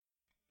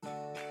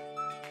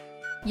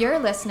You're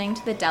listening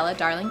to the Della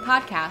Darling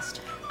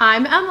podcast.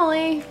 I'm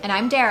Emily. And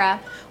I'm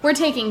Dara. We're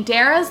taking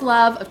Dara's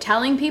love of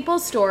telling people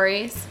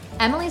stories,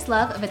 Emily's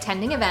love of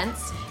attending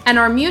events, and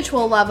our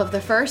mutual love of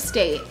the first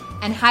date,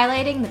 and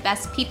highlighting the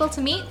best people to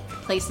meet,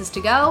 places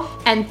to go,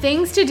 and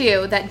things to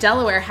do that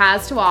Delaware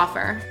has to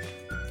offer.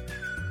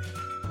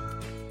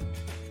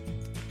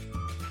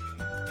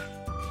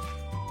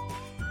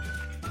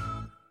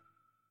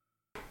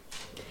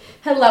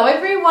 Hello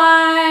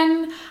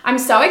everyone! I'm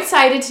so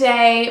excited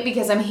today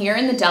because I'm here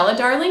in the Della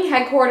Darling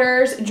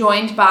headquarters,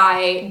 joined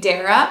by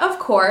Dara, of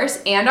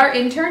course, and our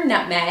intern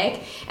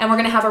Nutmeg, and we're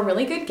going to have a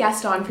really good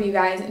guest on for you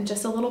guys in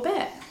just a little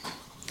bit.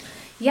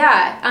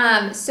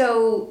 Yeah,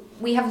 so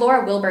we have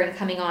Laura Wilburn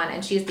coming on,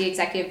 and she's the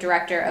executive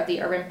director of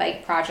the Urban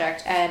Bike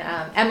Project. And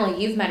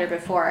Emily, you've met her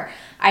before.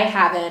 I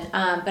haven't,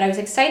 but I was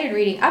excited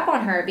reading up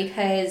on her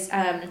because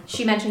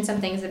she mentioned some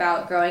things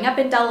about growing up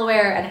in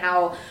Delaware and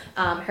how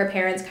her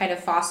parents kind of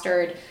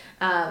fostered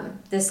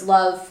this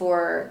love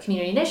for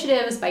community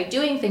initiatives by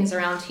doing things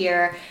around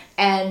here.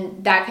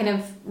 And that kind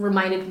of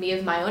reminded me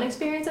of my own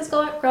experiences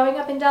growing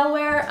up in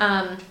Delaware,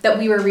 that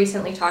we were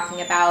recently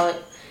talking about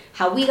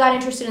how we got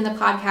interested in the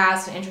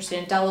podcast and interested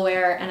in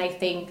Delaware. And I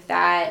think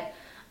that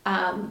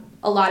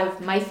a lot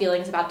of my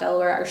feelings about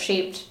Delaware are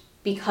shaped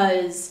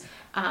because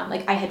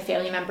I had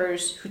family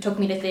members who took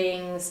me to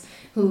things,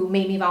 who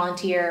made me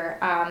volunteer.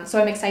 So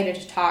I'm excited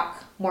to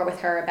talk more with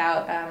her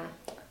about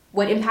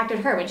what impacted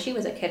her when she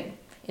was a kid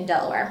in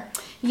Delaware.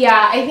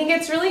 Yeah, I think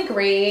it's really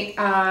great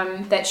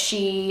that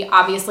she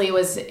obviously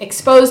was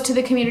exposed to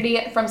the community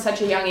from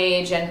such a young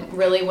age and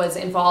really was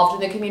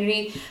involved in the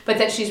community, but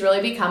that she's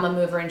really become a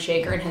mover and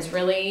shaker and has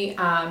really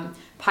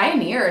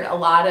pioneered a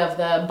lot of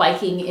the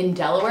biking in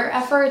Delaware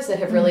efforts that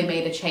have really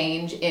made a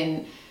change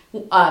in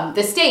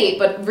the state,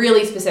 but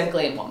really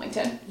specifically in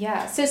Wilmington.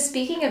 Yeah, so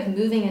speaking of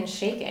moving and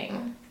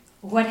shaking,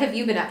 what have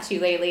you been up to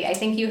lately? I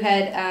think you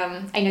had,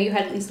 I know you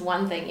had at least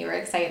one thing you were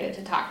excited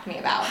to talk to me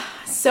about.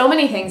 So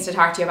many things to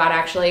talk to you about,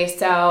 actually.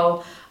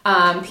 So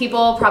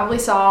people probably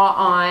saw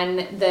on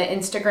the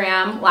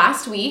Instagram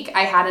last week,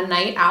 I had a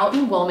night out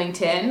in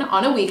Wilmington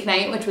on a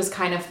weeknight, which was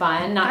kind of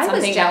fun. I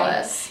was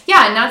jealous.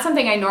 Not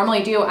something I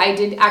normally do. I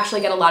did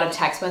actually get a lot of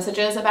text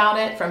messages about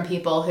it from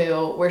people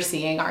who were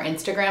seeing our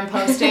Instagram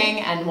posting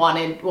and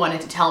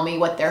wanted to tell me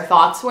what their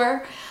thoughts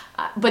were.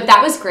 But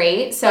that was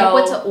great. So like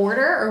what to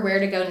order or where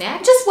to go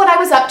next? Just what I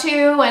was up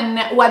to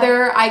and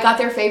whether I got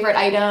their favorite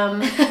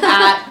item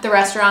at the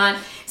restaurant.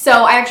 So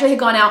I actually had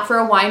gone out for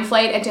a wine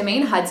flight at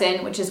Domaine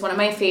Hudson, which is one of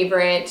my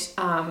favorite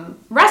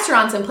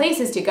restaurants and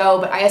places to go.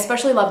 But I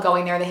especially love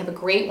going there. They have a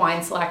great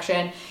wine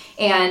selection.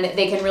 And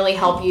they can really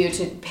help you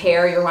to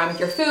pair your wine with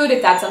your food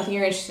if that's something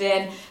you're interested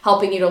in,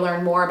 helping you to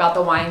learn more about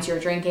the wines you're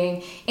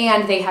drinking.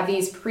 And they have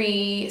these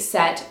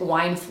preset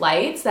wine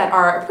flights that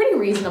are a pretty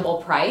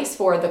reasonable price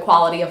for the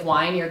quality of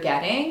wine you're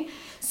getting.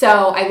 So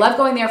I love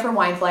going there for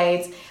wine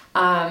flights.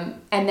 And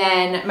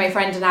then my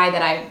friend and I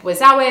that I was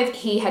out with,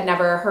 he had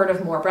never heard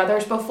of Moore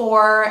Brothers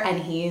before,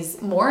 and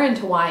he's more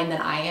into wine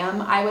than I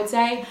am, I would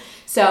say.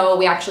 So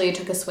we actually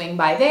took a swing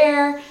by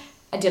there.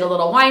 I did a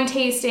little wine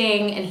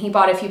tasting, and he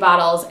bought a few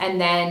bottles, and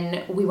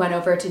then we went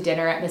over to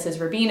dinner at Mrs.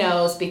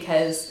 Rubino's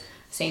because,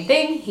 same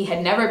thing, he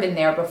had never been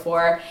there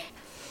before.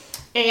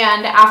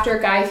 And after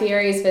Guy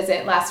Fieri's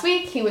visit last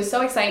week, he was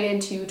so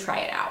excited to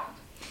try it out.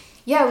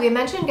 Yeah, we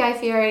mentioned Guy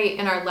Fieri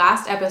in our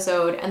last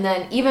episode, and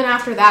then even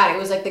after that, it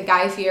was like the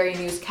Guy Fieri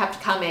news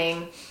kept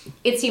coming.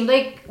 It seemed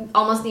like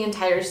almost the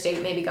entire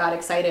state maybe got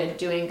excited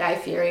doing Guy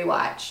Fieri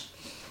Watch.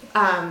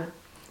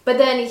 But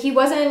then he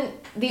wasn't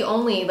the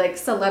only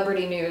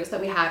celebrity news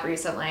that we had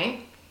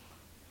recently.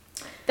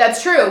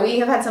 That's true. We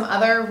have had some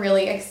other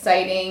really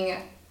exciting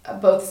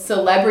both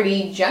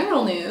celebrity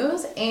general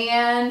news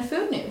and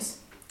food news.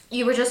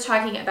 You were just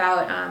talking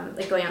about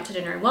going out to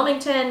dinner in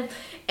Wilmington,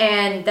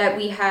 and that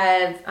we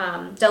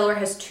have Delaware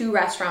has two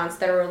restaurants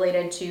that are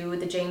related to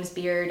the James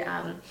Beard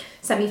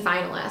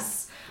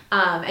semifinalists.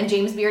 And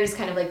James Beard is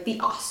kind of like the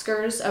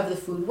Oscars of the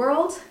food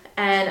world.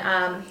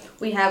 And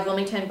we have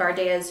Wilmington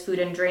Bardea's Food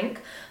and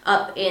Drink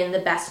up in the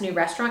Best New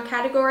Restaurant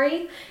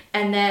category.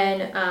 And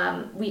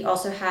then we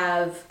also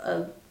have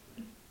a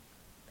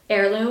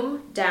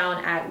Heirloom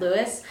down at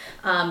Lewis.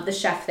 The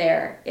chef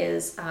there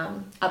is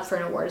up for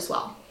an award as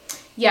well.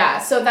 Yeah,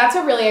 so that's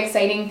a really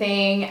exciting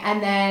thing.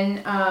 And then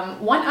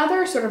one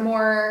other sort of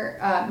more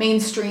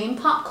mainstream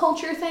pop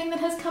culture thing that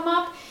has come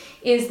up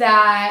is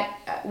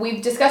that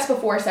we've discussed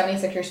before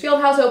 76ers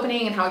Fieldhouse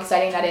opening and how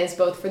exciting that is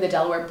both for the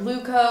Delaware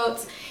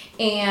Bluecoats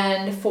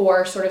and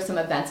for sort of some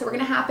events that were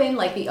going to happen,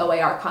 like the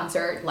OAR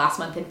concert last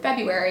month in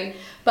February.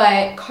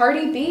 But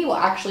Cardi B will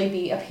actually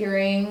be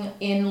appearing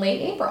in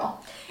late April.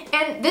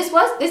 And this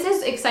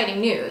is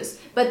exciting news.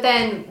 But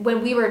then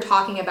when we were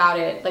talking about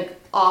it,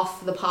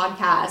 off the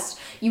podcast,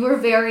 you were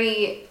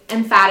very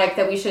emphatic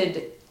that we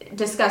should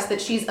discuss that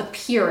she's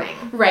appearing.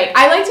 Right.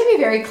 I like to be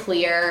very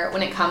clear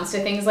when it comes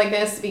to things like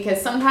this because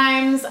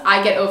sometimes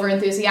I get over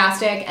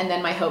enthusiastic and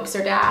then my hopes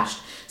are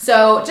dashed.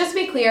 So just to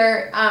be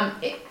clear,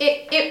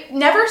 it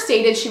never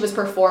stated she was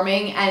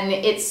performing, and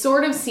it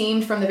sort of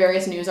seemed from the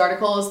various news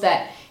articles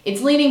that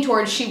it's leaning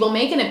towards she will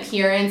make an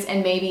appearance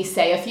and maybe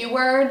say a few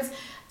words,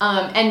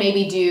 and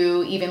maybe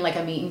do even like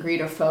a meet and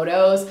greet or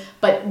photos,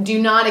 but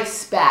do not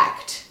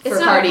expect for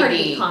Cardi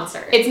B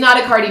concert. It's not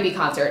a Cardi B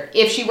concert.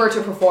 If she were to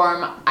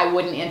perform, I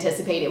wouldn't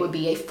anticipate it would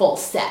be a full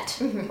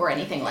set or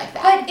anything like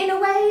that. But in a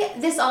way,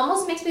 this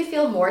almost makes me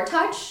feel more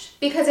touched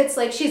because it's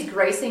like she's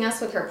gracing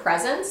us with her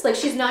presence. Like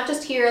she's not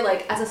just here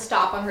like as a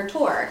stop on her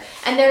tour,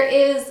 and there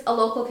is a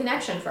local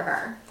connection for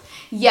her.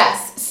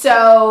 Yes.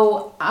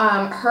 So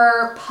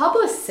her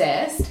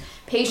publicist,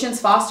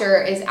 Patience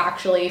Foster, is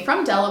actually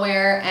from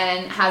Delaware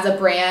and has a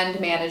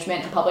brand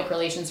management and public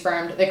relations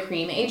firm, the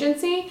Cream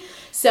Agency.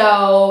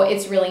 So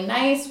it's really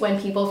nice when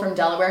people from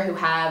Delaware who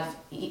have,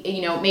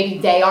 you know, maybe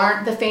they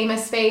aren't the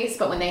famous face,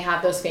 but when they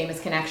have those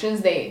famous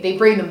connections, they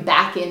bring them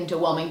back into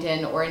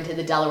Wilmington or into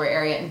the Delaware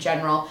area in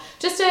general,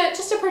 just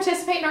to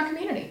participate in our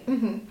community.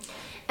 Mm-hmm.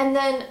 And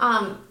then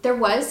there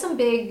was some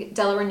big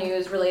Delaware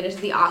news related to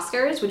the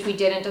Oscars, which we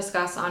didn't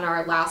discuss on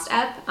our last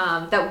ep.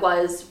 That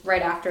was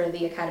right after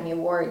the Academy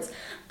Awards.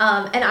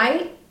 And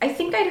I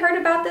think I'd heard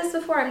about this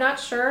before. I'm not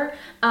sure.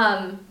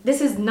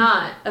 This is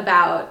not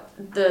about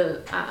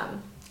the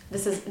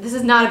this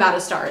is not about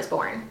A Star Is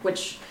Born,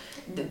 which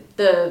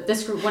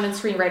this group, one of the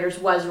screenwriters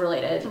was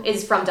related,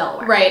 is from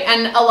Delaware. Right,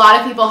 and a lot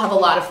of people have a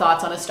lot of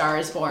thoughts on A Star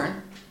Is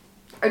Born.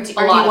 Are you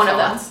one of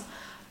them?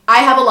 I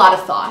have a lot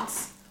of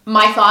thoughts.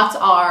 My thoughts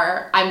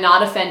are, I'm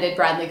not offended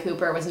Bradley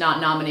Cooper was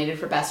not nominated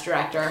for Best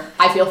Director.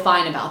 I feel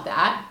fine about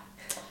that.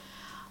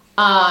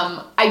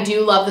 I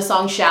do love the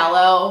song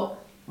Shallow,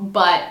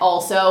 but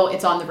also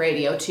it's on the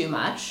radio too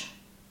much.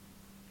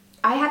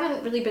 I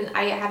haven't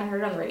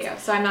heard it on the radio,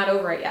 so I'm not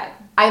over it yet.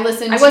 I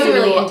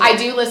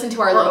do listen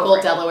to our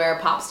local Delaware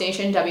pop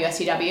station,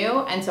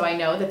 WSTW, and so I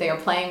know that they are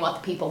playing what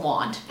the people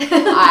want.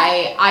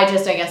 I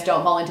guess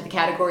don't fall into the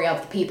category of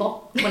the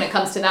people when it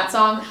comes to that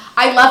song.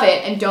 I love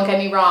it, and don't get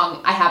me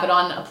wrong, I have it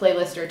on a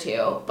playlist or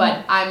two,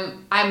 but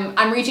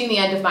I'm reaching the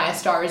end of my A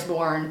Star Is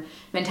Born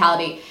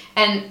mentality.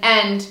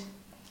 And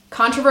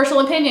controversial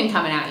opinion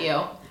coming at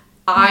you.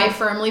 I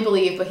firmly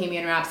believe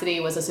Bohemian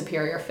Rhapsody was a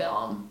superior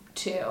film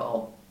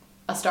to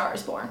A Star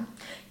Is Born.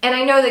 And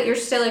I know that you're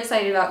still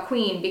excited about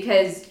Queen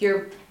because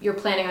you're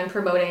planning on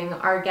promoting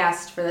our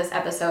guest for this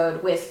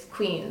episode with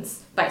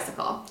Queen's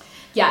bicycle.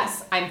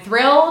 Yes, I'm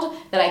thrilled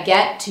that I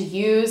get to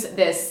use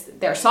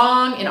their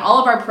song in all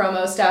of our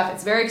promo stuff.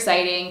 It's very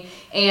exciting.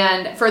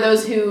 And for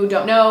those who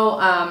don't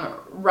know,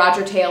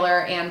 Roger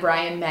Taylor and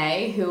Brian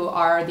May, who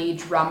are the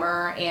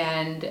drummer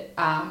and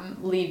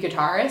lead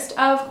guitarist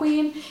of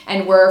Queen,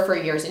 and were for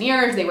years and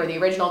years, they were the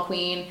original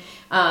Queen.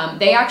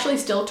 They actually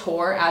still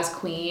tour as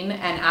Queen,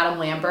 and Adam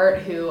Lambert,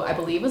 who I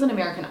believe was an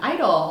American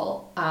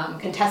Idol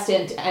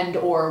contestant and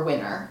or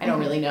winner. I don't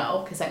really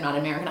know because I'm not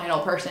an American Idol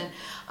person.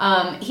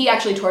 He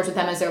actually tours with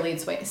them as their lead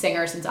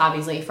singer, since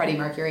obviously Freddie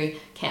Mercury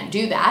can't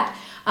do that.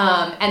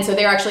 And so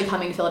they're actually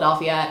coming to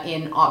Philadelphia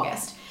in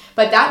August.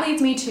 But that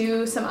leads me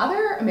to some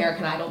other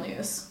American Idol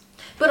news.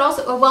 But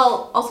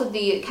also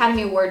the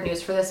Academy Award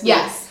news for this week.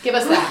 Yes, give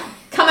us that.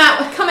 Come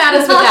at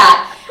us with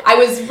that. I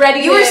was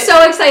ready. You were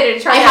so excited to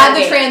try. I had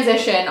the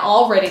transition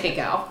all ready to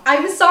go.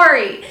 I'm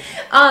sorry,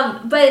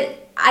 but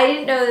I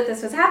didn't know that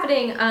this was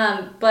happening.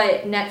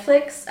 But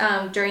Netflix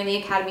during the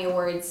Academy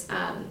Awards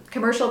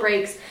commercial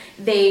breaks,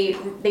 they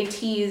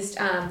teased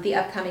the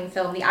upcoming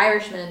film The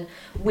Irishman,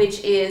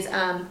 which is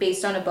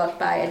based on a book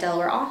by a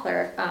Delaware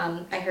author.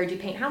 I Heard You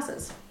Paint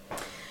Houses.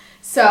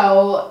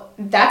 So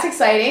that's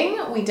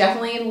exciting. We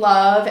definitely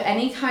love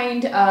any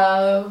kind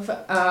of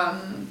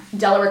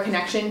Delaware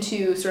connection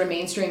to sort of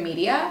mainstream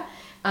media,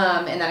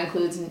 and that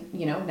includes,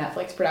 you know,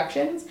 Netflix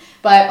productions,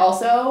 but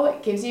also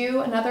it gives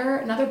you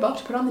another book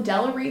to put on the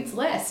Della Reads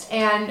list.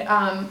 And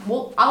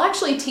I'll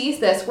actually tease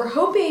this. We're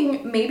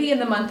hoping maybe in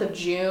the month of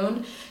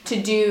June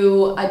to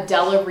do a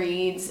Della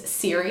Reads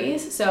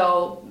series.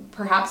 So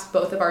perhaps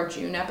both of our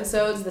June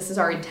episodes, this is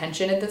our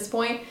intention at this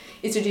point,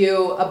 is to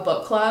do a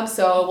book club.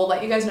 So we'll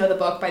let you guys know the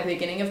book by the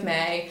beginning of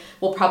May.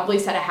 We'll probably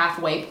set a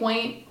halfway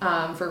point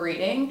for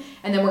reading.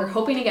 And then we're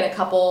hoping to get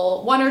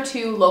one or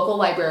two local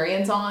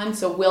librarians on.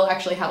 So we'll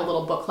actually have a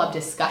little book club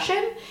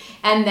discussion.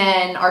 And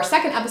then our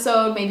second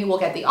episode, maybe we'll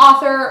get the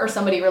author or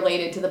somebody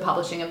related to the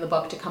publishing of the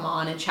book to come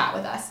on and chat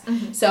with us.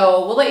 Mm-hmm.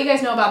 So we'll let you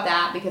guys know about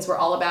that because we're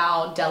all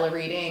about Della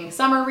reading,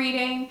 summer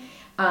reading.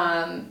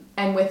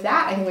 And with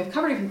that, I think we've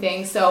covered a few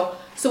things. So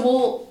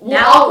we'll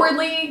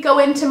awkwardly go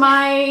into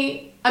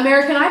my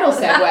American Idol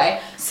segue.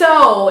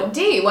 So,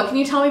 Dee, what can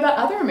you tell me about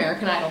other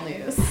American Idol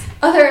news?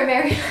 Other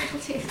American Idol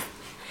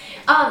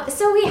news.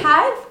 So we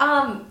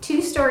have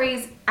two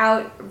stories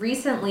out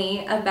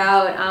recently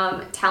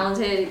about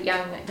talented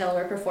young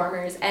Delaware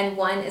performers, and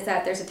one is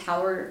that there's a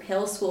Tower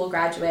Hill School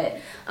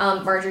graduate,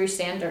 Marjorie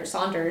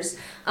Saunders,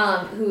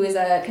 who is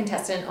a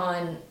contestant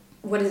on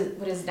what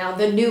is now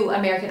the new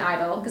American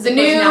Idol, because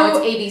now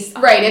it's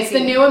ABC. Right, it's the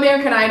new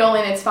American Idol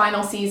in its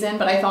final season,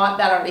 but I thought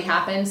that already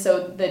happened,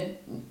 so the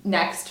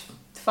next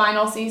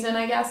final season,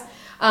 I guess.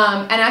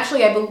 And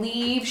actually, I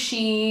believe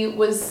she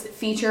was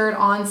featured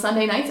on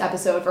Sunday night's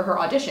episode for her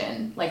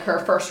audition, like her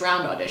first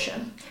round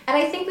audition. And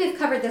I think we've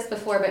covered this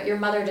before, but your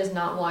mother does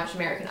not watch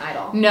American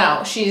Idol.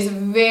 No, she's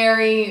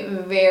very,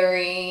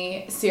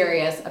 very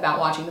serious about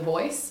watching The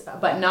Voice,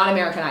 but not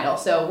American Idol.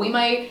 So we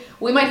might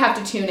have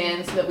to tune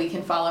in so that we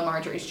can follow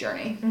Marjorie's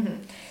journey. Mm-hmm.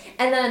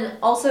 And then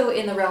also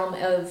in the realm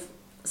of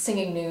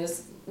singing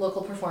news,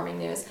 local performing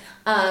news,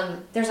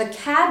 there's a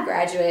CAD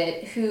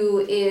graduate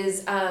who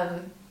is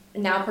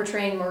now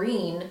portraying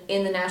Maureen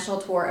in the national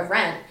tour of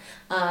Rent,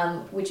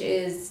 which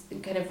is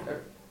kind of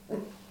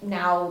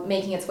now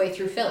making its way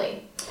through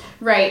Philly.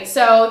 Right.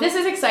 So this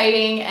is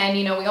exciting, and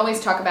we always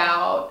talk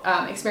about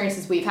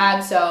experiences we've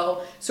had.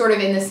 So sort of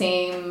in the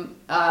same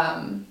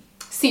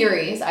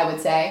series, I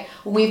would say,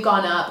 we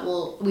went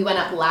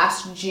up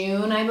last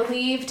June, I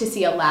believe, to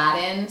see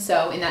Aladdin.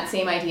 So in that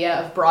same idea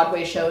of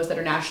Broadway shows that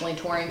are nationally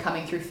touring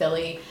coming through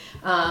Philly,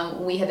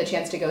 we had the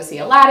chance to go see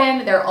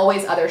Aladdin. There are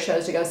always other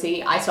shows to go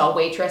see. I saw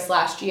Waitress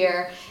last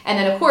year, and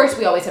then of course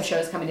we always have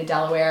shows coming to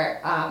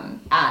Delaware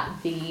at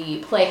the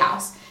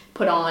Playhouse,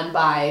 put on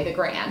by the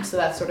Grand. So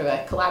that's sort of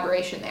a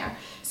collaboration there.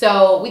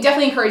 So we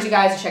definitely encourage you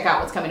guys to check out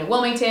what's coming to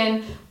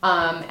Wilmington,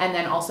 and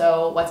then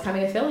also what's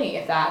coming to Philly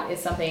if that is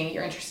something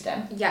you're interested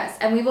in. Yes,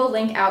 and we will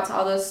link out to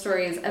all those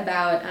stories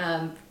about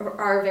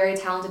our very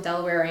talented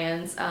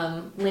Delawareans.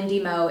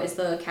 Lindy Moe is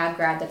the CAD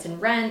grad that's in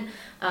Rent,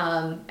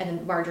 and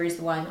then Marjorie's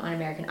the one on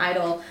American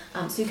Idol.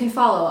 So you can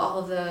follow all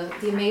of the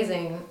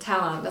amazing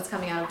talent that's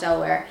coming out of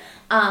Delaware.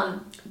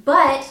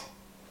 But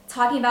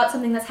talking about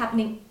something that's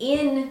happening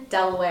in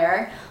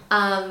Delaware,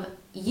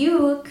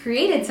 you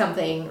created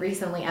something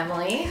recently,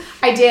 Emily.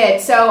 I did.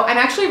 So I'm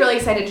actually really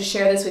excited to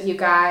share this with you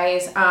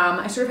guys.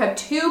 I sort of have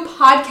 2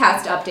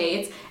 podcast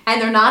updates,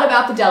 and they're not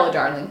about the Della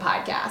Darling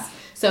podcast.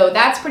 So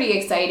that's pretty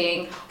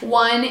exciting.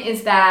 One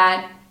is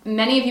that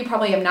many of you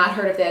probably have not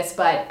heard of this,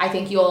 but I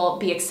think you'll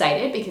be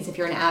excited because if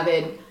you're an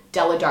avid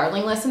Della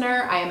Darling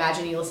listener, I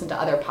imagine you listen to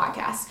other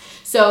podcasts.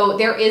 So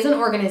there is an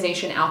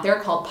organization out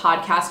there called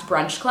Podcast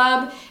Brunch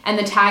Club, and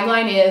the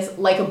tagline is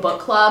like a book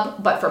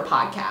club, but for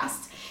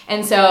podcasts.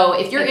 And so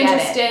if you're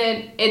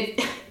interested,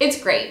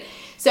 it's great.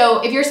 So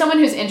if you're someone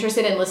who's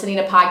interested in listening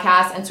to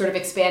podcasts and sort of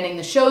expanding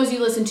the shows you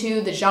listen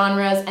to, the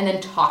genres, and then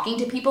talking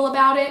to people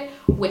about it,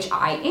 which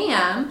I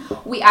am,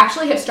 we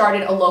actually have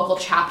started a local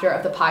chapter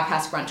of the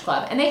Podcast Brunch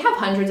Club. And they have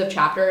hundreds of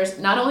chapters,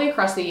 not only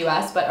across the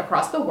US, but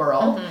across the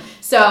world. Mm-hmm.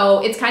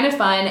 So it's kind of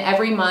fun.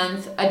 Every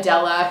month,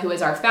 Adela, who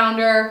is our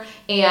founder,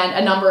 and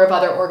a number of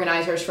other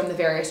organizers from the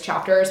various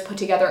chapters put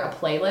together a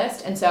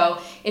playlist. And so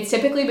it's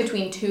typically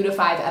between 2 to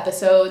 5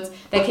 episodes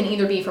that can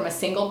either be from a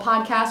single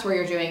podcast where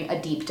you're doing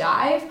a deep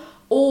dive,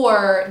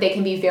 or they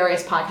can be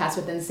various podcasts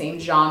within the same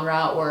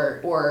genre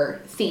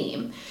or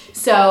theme.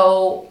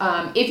 So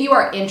if you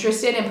are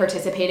interested in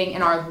participating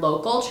in our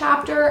local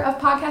chapter of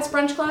Podcast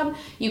Brunch Club,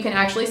 you can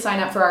actually sign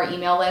up for our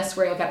email list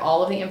where you'll get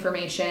all of the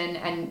information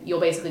and you'll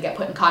basically get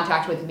put in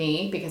contact with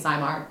me because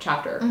I'm our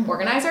chapter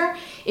organizer.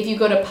 If you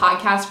go to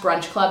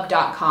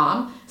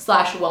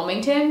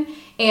podcastbrunchclub.com/Wilmington,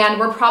 and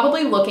we're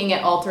probably looking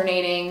at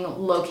alternating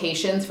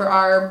locations for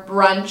our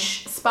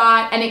brunch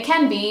spot. And it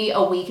can be a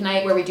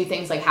weeknight where we do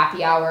things like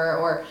happy hour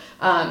or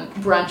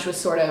brunch with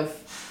sort of,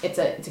 it's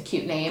a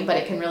cute name, but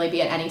it can really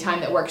be at any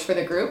time that works for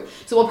the group.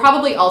 So we'll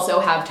probably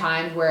also have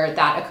times where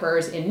that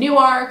occurs in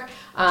Newark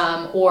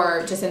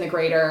or just in the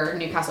greater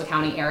Newcastle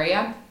County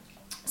area.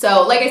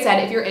 So like I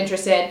said, if you're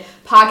interested,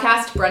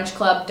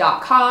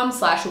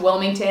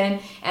 podcastbrunchclub.com/Wilmington,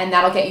 and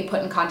that'll get you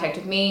put in contact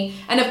with me.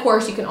 And of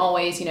course, you can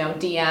always,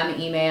 DM,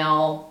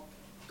 email,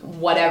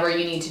 whatever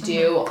you need to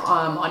do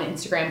on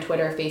Instagram,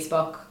 Twitter,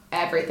 Facebook,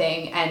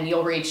 everything, and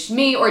you'll reach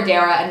me or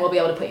Dara, and we'll be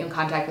able to put you in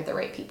contact with the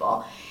right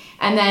people.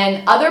 And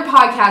then other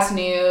podcast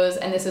news,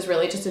 and this is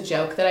really just a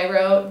joke that I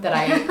wrote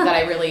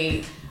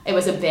it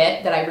was a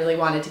bit that I really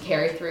wanted to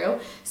carry through.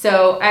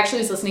 So I actually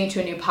was listening to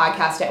a new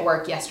podcast at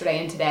work yesterday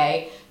and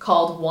today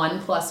called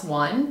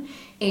 1+1.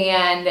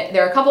 And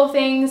there are a couple of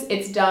things.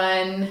 It's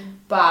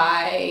done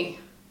by,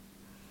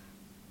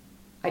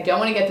 I don't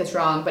want to get this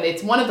wrong, but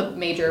it's one of the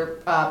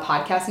major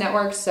podcast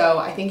networks. So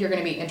I think you're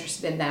going to be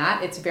interested in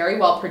that. It's very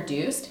well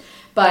produced.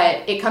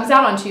 But it comes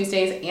out on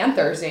Tuesdays and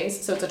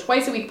Thursdays, so it's a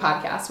twice-a-week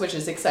podcast, which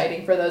is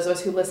exciting for those of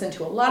us who listen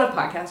to a lot of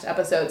podcast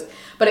episodes.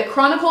 But it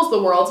chronicles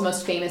the world's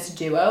most famous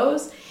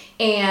duos,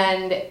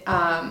 and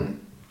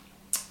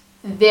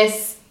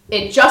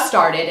it just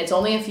started. It's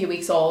only a few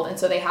weeks old, and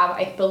so they have,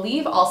 I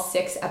believe, all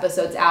 6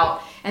 episodes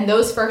out. And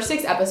those first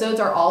 6 episodes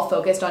are all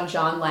focused on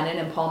John Lennon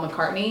and Paul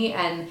McCartney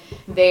and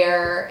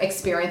their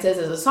experiences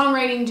as a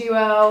songwriting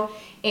duo,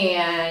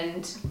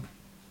 and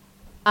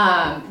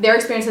their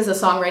experience as a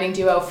songwriting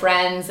duo,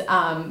 friends,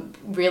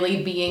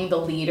 really being the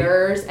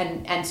leaders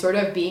and sort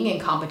of being in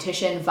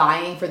competition,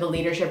 vying for the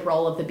leadership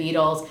role of the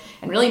Beatles,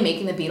 and really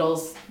making the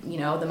Beatles,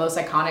 the most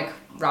iconic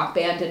rock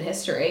band in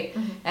history.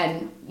 Mm-hmm.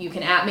 And you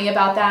can at me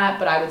about that,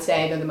 but I would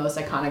say they're the most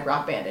iconic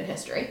rock band in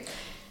history.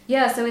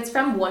 Yeah, so it's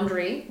from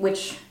Wondery,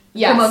 which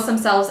promotes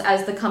themselves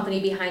as the company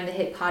behind the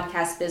hit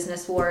podcast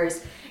Business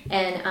Wars.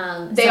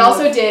 And they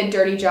also did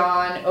Dirty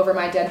John, Over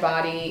My Dead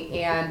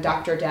Body, and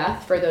Dr.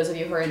 Death, for those of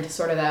you who are into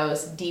sort of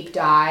those deep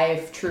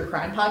dive true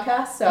crime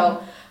podcasts.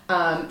 So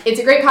it's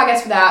a great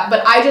podcast for that.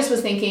 But I just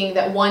was thinking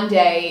that one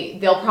day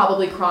they'll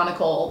probably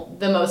chronicle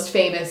the most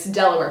famous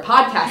Delaware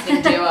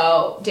podcasting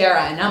duo,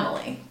 Dara and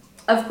Emily.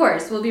 Of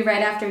course. We'll be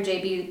right after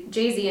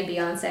Jay-Z and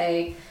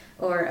Beyonce,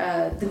 or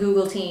the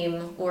Google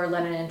team, or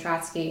Lennon and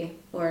Trotsky,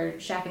 or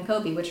Shaq and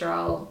Kobe, which are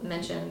all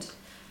mentioned.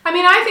 I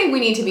mean, I think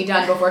we need to be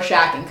done before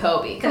Shaq and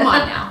Kobe. Come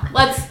on now.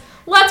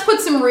 Let's put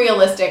some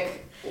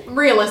realistic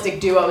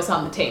duos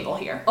on the table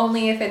here.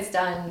 Only if it's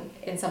done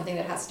in something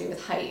that has to do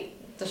with height.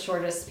 The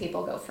shortest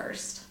people go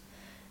first.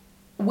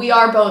 We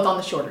are both on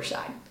the shorter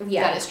side.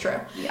 Yeah. That is true.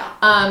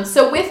 Yeah.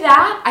 So with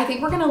that, I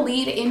think we're going to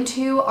lead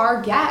into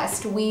our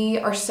guest. We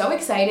are so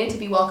excited to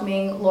be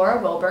welcoming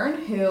Laura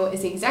Wilburn, who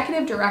is the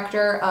Executive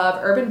Director of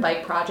Urban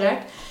Bike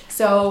Project.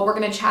 So we're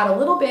going to chat a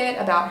little bit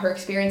about her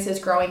experiences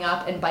growing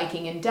up and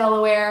biking in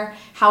Delaware,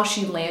 how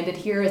she landed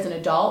here as an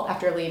adult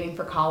after leaving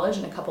for college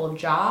and a couple of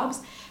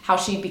jobs, how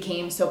she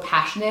became so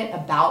passionate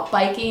about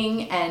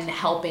biking and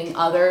helping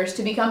others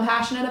to become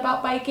passionate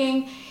about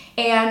biking.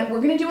 And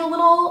we're going to do a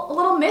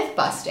little myth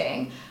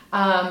busting.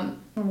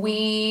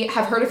 We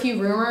have heard a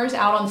few rumors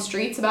out on the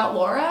streets about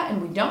Laura,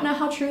 and we don't know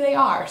how true they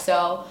are.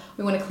 So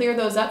we want to clear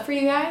those up for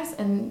you guys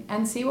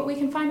and see what we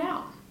can find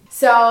out.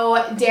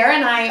 So Dara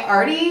and I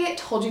already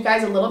told you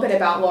guys a little bit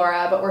about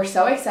Laura, but we're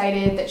so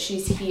excited that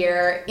she's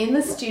here in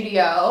the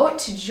studio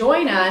to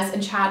join us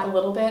and chat a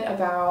little bit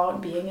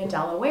about being a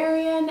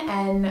Delawarean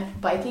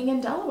and biking in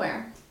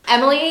Delaware.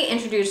 Emily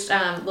introduced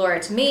Laura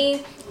to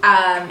me,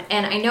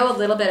 and I know a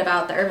little bit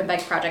about the Urban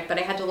Bike Project, but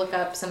I had to look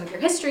up some of your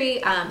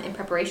history in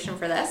preparation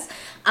for this.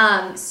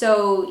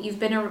 So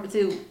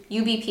the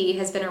UBP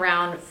has been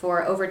around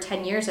for over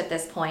 10 years at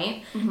this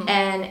point,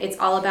 and it's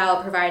all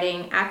about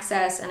providing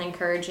access and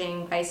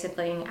encouraging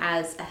bicycling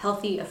as a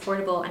healthy,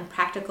 affordable, and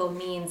practical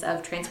means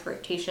of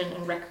transportation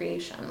and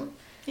recreation.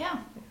 Yeah.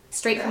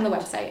 Straight from the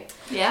website.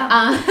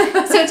 Yeah.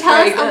 So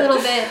tell us a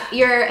little bit.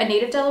 You're a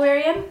native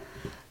Delawarean?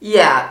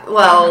 Yeah,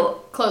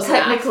 well, Close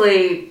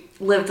technically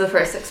lived the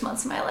first 6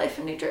 months of my life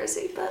in New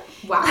Jersey, but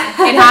wow,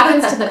 it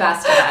happens to the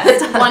best of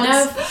us. One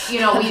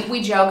of,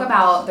 we joke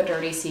about the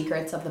dirty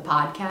secrets of the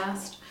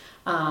podcast,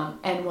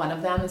 and one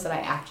of them is that I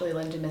actually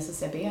lived in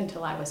Mississippi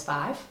until I was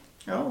 5.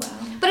 Oh, wow.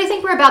 But I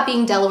think we're about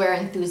being Delaware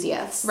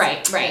enthusiasts.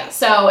 Right. Yeah.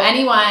 So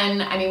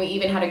we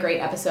even had a great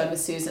episode with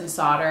Susan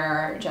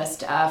Sauter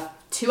just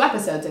 2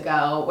 episodes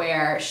ago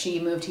where she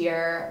moved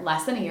here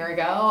less than a year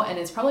ago and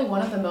is probably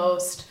one of the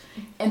most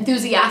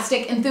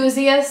enthusiastic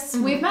enthusiasts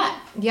we've met.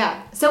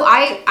 Yeah. So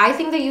I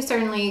think that you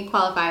certainly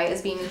qualify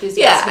as being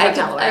enthusiastic about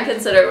Delaware. I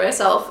consider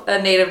myself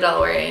a native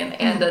Delawarean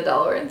and a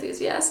Delaware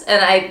enthusiast.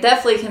 And I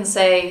definitely can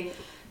say,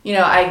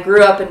 I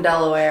grew up in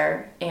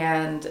Delaware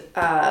and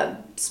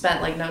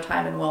spent no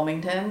time in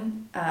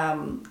Wilmington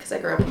because I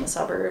grew up in the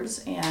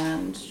suburbs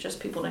and just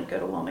people didn't go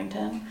to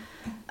Wilmington.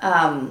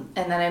 And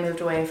then I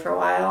moved away for a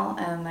while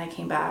and I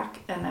came back,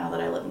 and now that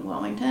I live in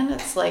Wilmington,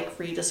 it's like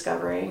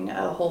rediscovering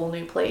a whole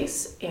new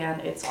place,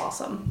 and it's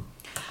awesome.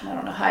 And I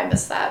don't know how I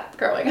missed that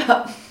growing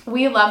up.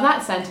 We love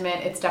that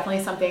sentiment. It's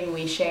definitely something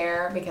we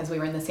share because we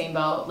were in the same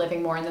boat,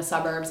 living more in the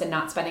suburbs and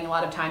not spending a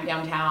lot of time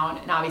downtown.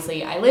 And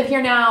obviously I live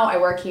here now, I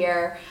work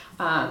here,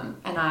 and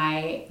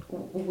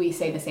we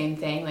say the same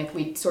thing.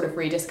 We sort of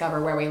rediscover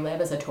where we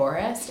live as a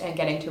tourist and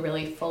getting to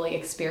really fully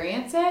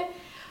experience it.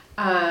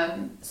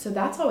 So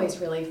that's always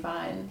really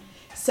fun.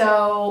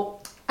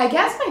 So I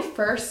guess my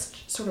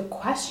first sort of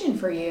question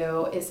for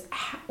you is,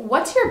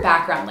 what's your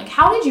background?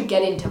 How did you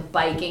get into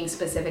biking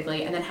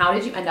specifically, and then how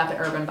did you end up at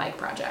Urban Bike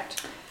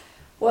Project?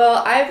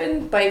 Well, I've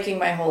been biking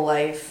my whole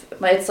life.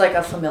 It's like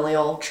a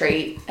familial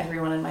trait.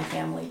 Everyone in my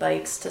family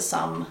bikes to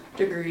some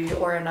degree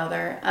or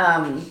another.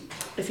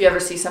 If you ever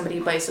see somebody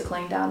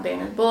bicycling down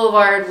Baynard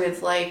Boulevard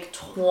with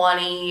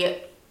 20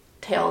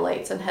 tail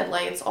lights and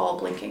headlights all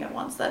blinking at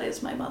once, that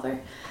is my mother.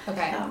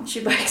 Okay.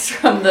 She bikes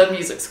from the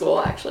music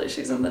school, actually.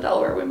 She's in the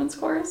Delaware Women's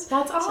Chorus.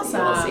 That's awesome. So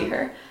you will see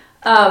her.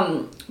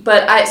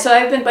 But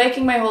I've been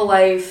biking my whole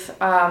life,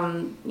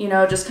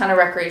 just kind of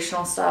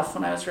recreational stuff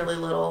when I was really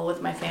little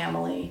with my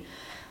family.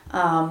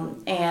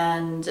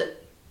 And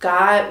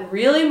got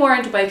really more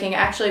into biking.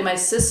 Actually, my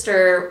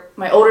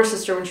older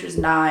sister, when she was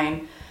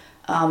 9,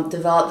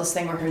 developed this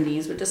thing where her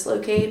knees would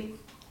dislocate.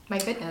 My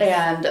goodness.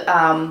 And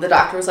the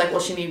doctor was like, well,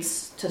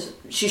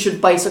 she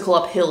should bicycle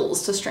up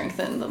hills to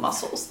strengthen the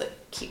muscles that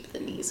keep the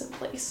knees in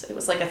place. It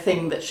was a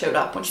thing that showed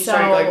up when she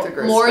started going through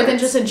growth more spurts. than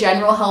just a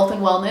general health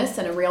and wellness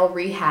and a real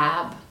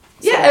rehab.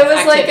 Yeah, it was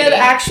activity. An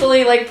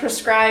actually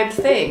prescribed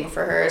thing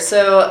for her.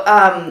 So,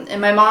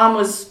 and my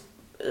mom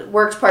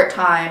worked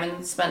part-time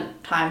and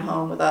spent time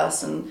home with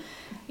us, and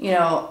we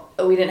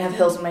didn't have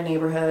hills in my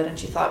neighborhood, and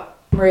she thought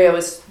Maria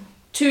was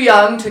too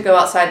young to go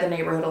outside the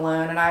neighborhood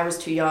alone, and I was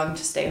too young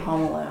to stay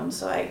home alone,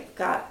 so I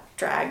got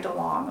dragged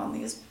along on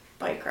these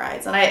bike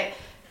rides, and I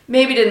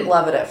maybe didn't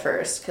love it at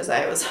first because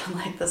I was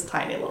on this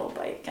tiny little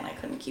bike and I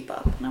couldn't keep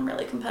up, and I'm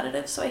really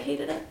competitive, so I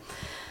hated it.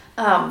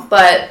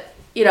 But,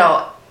 you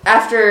know,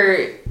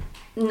 after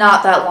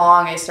not that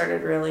long, I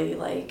started really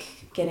like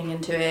getting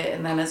into it.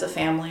 And then as a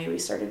family, we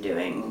started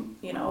doing,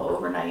 you know,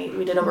 overnight.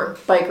 We did a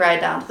bike ride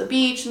down to the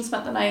beach and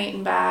spent the night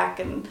and back.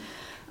 And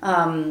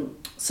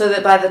so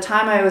that by the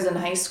time I was in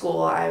high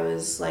school, I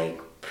was like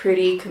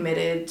pretty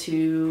committed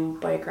to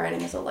bike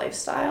riding as a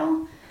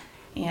lifestyle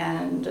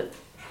and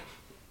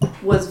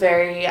was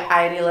very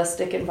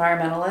idealistic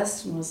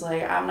environmentalist and was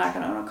like, I'm not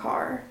going to own a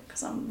car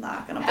because I'm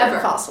not going to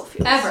burn fossil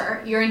fuels.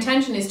 Ever. Your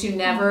intention is to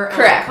never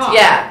Correct. own a car.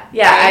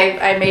 Yeah.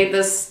 Right? I made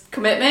this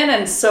commitment,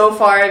 and so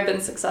far I've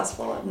been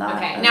successful at not.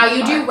 Okay. Now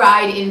you do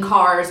ride in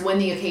cars when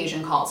the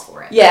occasion calls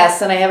for it.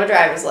 Yes, and I have a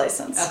driver's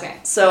license. Okay.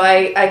 So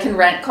I can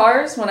rent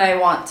cars when I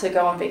want to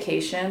go on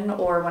vacation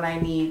or when I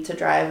need to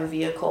drive a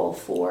vehicle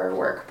for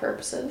work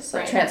purposes,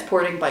 like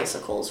transporting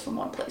bicycles from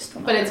one place to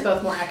another. But it's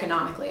both more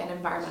economically and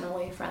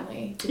environmentally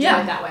friendly to do it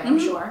that way, I'm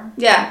sure.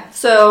 Yeah.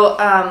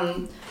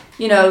 So,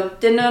 you know,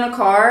 didn't own a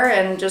car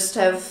and just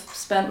have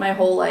spent my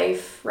whole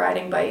life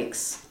riding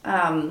bikes.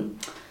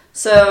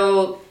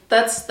 So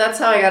that's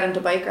how I got into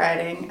bike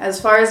riding. As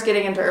far as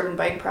getting into Urban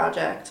Bike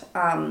Project,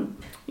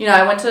 you know,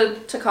 I went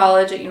to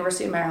college at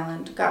University of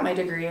Maryland, got my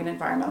degree in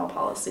environmental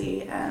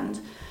policy, and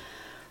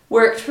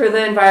worked for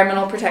the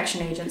Environmental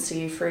Protection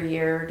Agency for a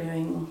year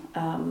doing,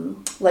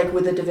 like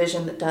with a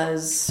division that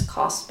does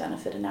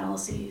cost-benefit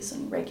analyses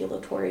and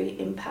regulatory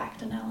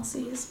impact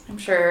analyses. I'm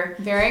sure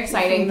very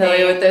exciting.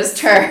 Familiar with those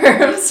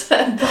terms.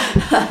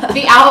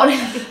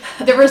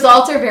 The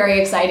results are very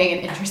exciting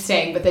and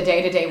interesting, but the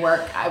day-to-day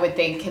work, I would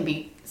think, can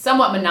be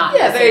somewhat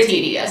monotonous and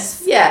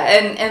tedious. Yeah,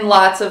 and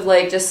lots of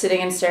like just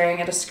sitting and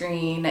staring at a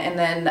screen. And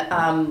then,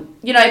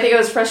 you know, I think I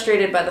was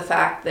frustrated by the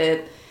fact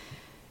that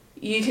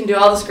you can do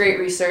all this great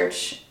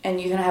research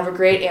and you can have a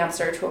great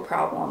answer to a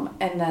problem,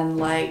 and then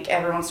like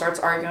everyone starts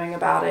arguing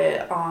about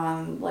it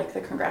on like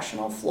the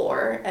congressional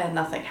floor and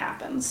nothing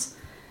happens,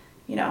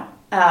 you know.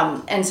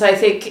 And so I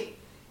think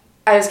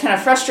I was kind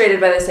of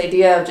frustrated by this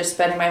idea of just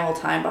spending my whole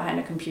time behind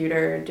a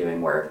computer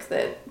doing work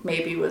that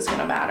maybe was going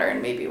to matter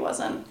and maybe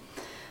wasn't.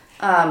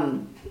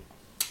 And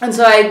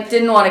so I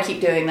didn't want to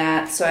keep doing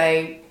that, so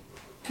I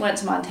went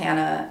to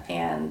Montana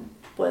and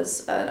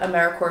was an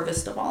AmeriCorps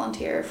Vista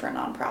volunteer for a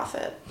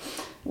nonprofit,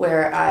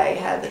 where I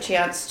had the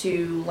chance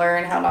to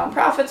learn how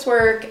nonprofits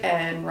work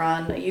and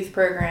run a youth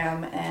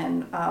program,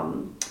 and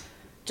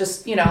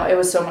just, you know, it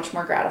was so much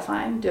more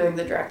gratifying doing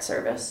the direct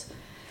service.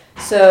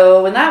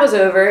 So when that was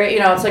over, you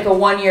know, it's like a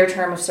 1-year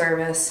term of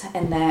service,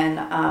 and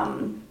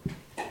then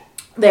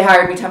they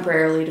hired me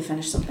temporarily to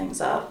finish some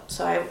things up.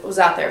 So I was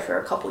out there for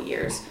a couple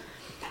years.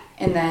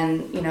 And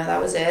then, you know, that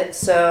was it.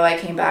 So I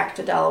came back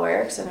to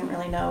Delaware because I didn't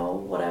really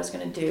know what I was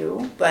going to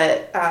do.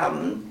 But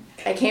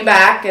I came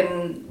back,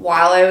 and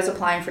while I was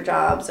applying for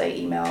jobs, I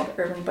emailed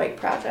Urban Bike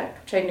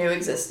Project, which I knew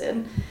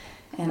existed.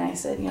 And I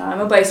said, you know,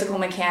 I'm a bicycle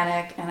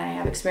mechanic, and I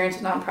have experience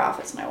with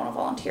nonprofits, and I want to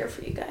volunteer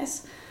for you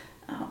guys.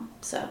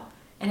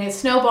 And it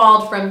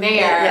snowballed from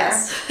there.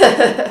 Yes.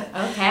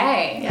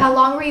 Okay. Yeah. How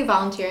long were you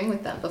volunteering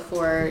with them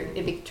before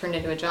it turned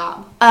into a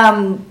job?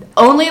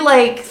 Only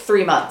like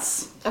 3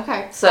 months.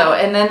 Okay. So,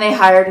 and then they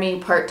hired me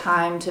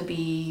part-time to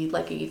be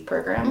like a youth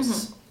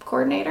programs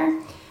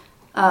coordinator.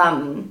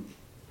 And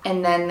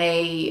then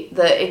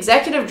the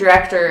executive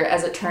director,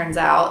 as it turns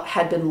out,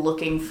 had been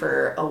looking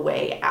for a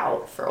way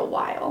out for a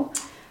while.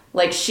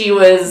 Like, she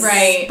was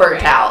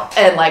burnt out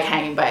and like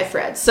hanging by a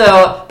thread.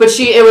 So, but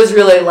it was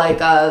really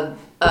like a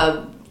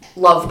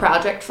love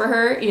project for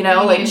her, you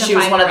know, like she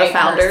was one of the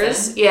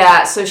founders. Person.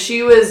 Yeah, so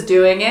she was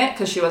doing it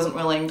because she wasn't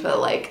willing to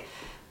like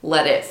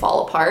let it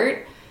fall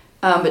apart.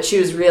 But she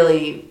was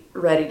really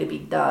ready to be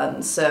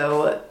done.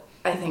 So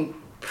I think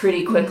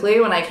pretty quickly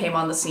when I came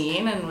on the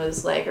scene and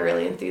was like a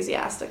really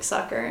enthusiastic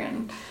sucker,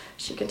 and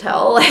she could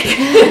tell, like,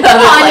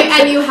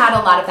 and you had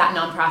a lot of that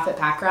nonprofit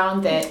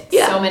background that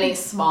so many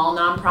small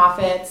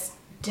nonprofits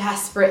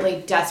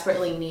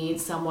desperately need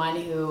someone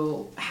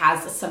who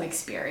has some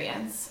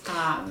experience.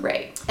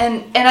 Right.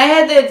 And I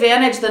had the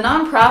advantage, the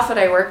nonprofit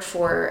I worked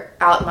for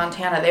out in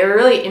Montana, they were a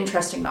really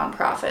interesting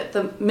nonprofit.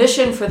 The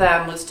mission for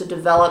them was to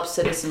develop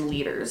citizen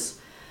leaders.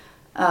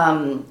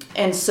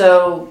 And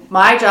so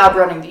my job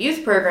running the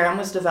youth program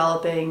was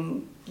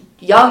developing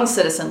young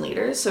citizen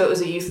leaders. So it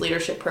was a youth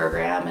leadership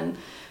program, and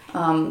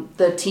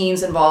the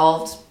teens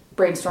involved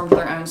brainstormed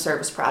their own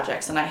service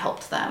projects, and I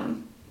helped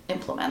them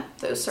implement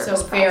those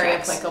service projects. So very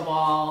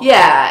applicable.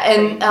 Yeah,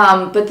 and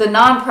but the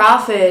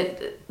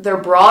nonprofit, their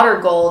broader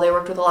goal, they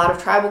worked with a lot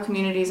of tribal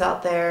communities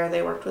out there.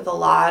 They worked with a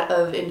lot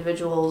of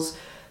individuals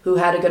who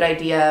had a good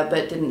idea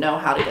but didn't know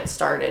how to get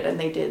started, and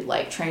they did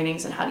like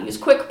trainings in how to use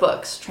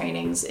QuickBooks,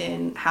 trainings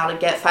in how to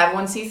get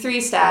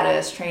 501c3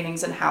 status,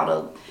 trainings in how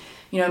to,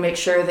 you know, make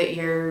sure that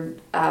you're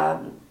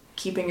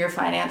keeping your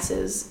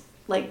finances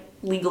like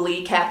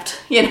legally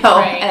kept, you know,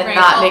 and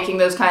not making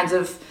those kinds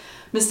of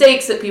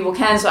mistakes that people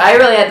can. So I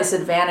really had this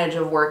advantage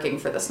of working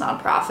for this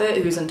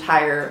nonprofit whose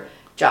entire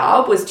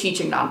job was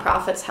teaching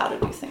nonprofits how to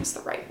do things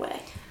the right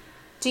way.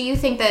 Do you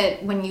think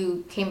that when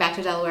you came back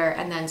to Delaware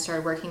and then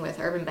started working with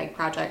Urban Bike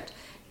Project,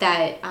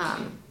 that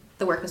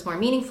the work was more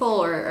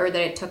meaningful, or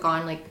that it took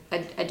on like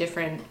a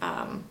different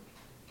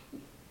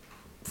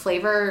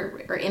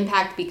flavor or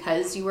impact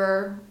because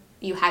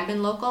you had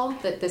been local,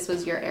 that this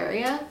was your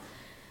area?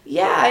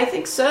 Yeah, I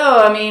think so.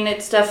 I mean,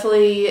 it's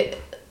definitely,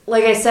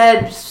 like I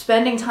said,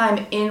 spending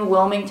time in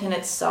Wilmington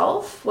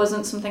itself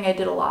wasn't something I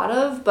did a lot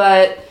of,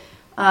 but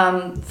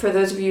for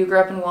those of you who grew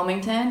up in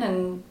Wilmington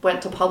and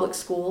went to public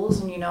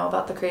schools and you know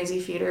about the crazy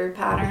feeder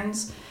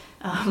patterns,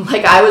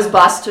 like I was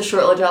bused to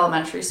Shortledge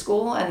Elementary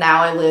School, and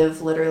now I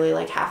live literally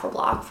like half a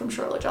block from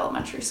Shortledge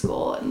Elementary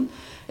School, and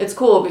it's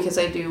cool because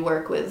I do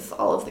work with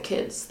all of the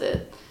kids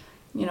that,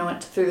 you know,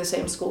 went through the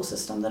same school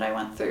system that I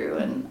went through,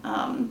 and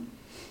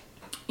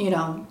you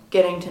know,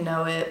 getting to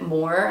know it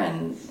more,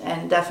 and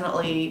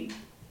definitely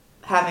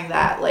having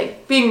that,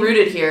 like, being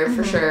rooted here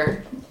for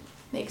sure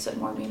makes it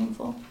more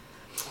meaningful.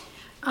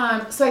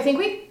 So I think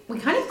we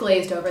kind of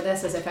glazed over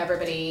this as if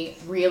everybody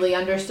really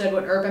understood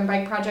what Urban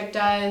Bike Project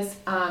does,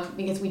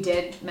 because we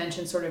did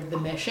mention sort of the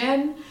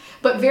mission,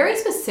 but very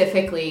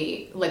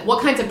specifically, like,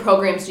 what kinds of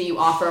programs do you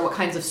offer? What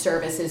kinds of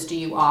services do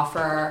you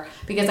offer?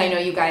 Because I know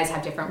you guys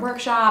have different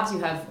workshops. You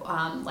have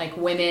like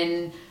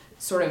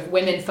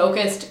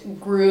women-focused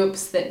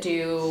groups that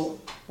do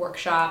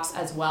workshops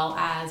as well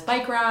as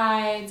bike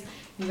rides.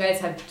 You guys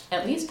have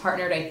at least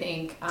partnered, I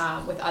think,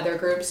 with other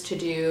groups to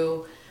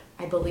do,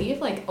 I believe,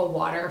 like a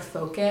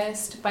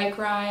water-focused bike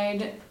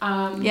ride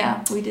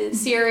Yeah, we did.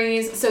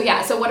 series. So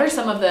yeah, so what are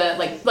some of the,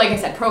 like I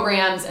said,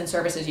 programs and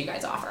services you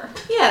guys offer?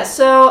 Yeah,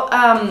 so,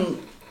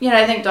 you know,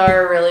 I think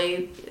Dara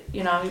really,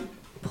 you know,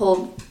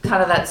 pulled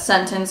kind of that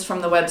sentence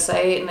from the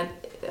website, and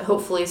it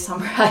hopefully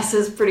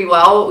summarizes pretty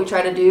well what we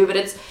try to do, but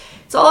it's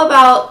all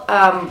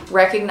about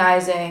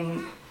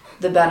recognizing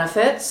the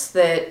benefits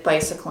that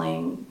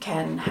bicycling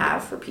can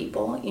have for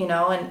people, you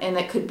know, and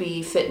it could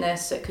be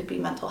fitness, it could be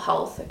mental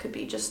health, it could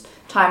be just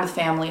time with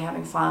family,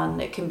 having fun,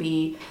 it can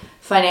be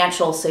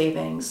financial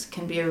savings,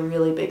 can be a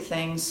really big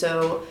thing.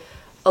 So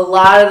a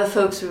lot of the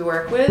folks we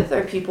work with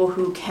are people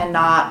who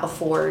cannot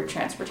afford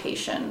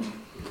transportation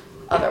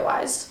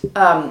otherwise.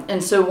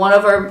 And so one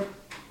of our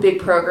big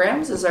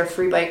programs is our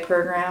free bike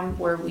program,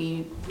 where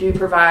we do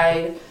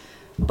provide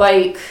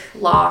bike,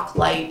 lock,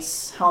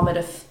 lights, helmet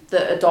if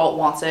the adult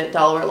wants it.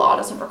 Delaware law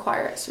doesn't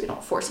require it, so we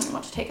don't force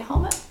anyone to take a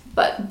helmet.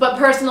 But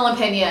personal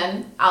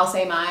opinion, I'll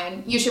say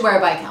mine, you should wear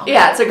a bike helmet.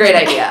 Yeah, it's a great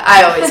idea.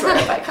 I always wear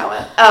a bike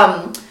helmet.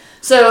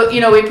 So,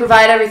 you know, we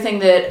provide everything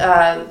that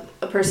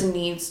a person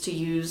needs to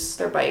use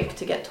their bike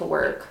to get to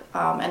work.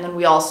 And then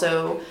we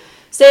also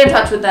stay in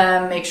touch with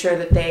them, make sure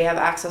that they have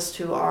access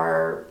to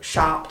our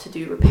shop to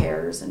do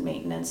repairs and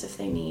maintenance if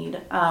they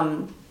need.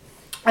 And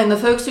the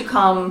folks who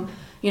come,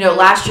 you know,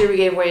 last year we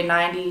gave away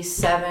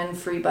 97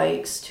 free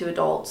bikes to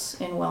adults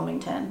in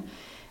Wilmington.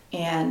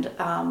 And,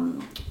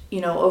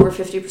 you know, over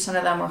 50%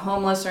 of them were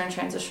homeless or in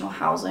transitional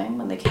housing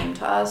when they came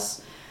to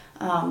us.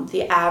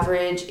 The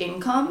average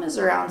income is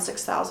around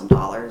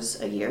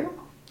 $6,000 a year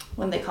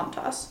when they come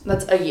to us.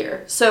 That's a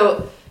year.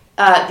 So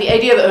the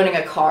idea of owning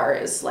a car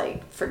is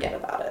like, forget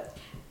about it.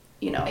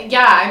 You know.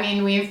 Yeah, I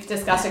mean, we've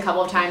discussed a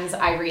couple of times.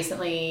 I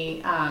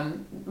recently,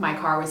 my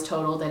car was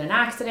totaled in an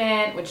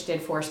accident, which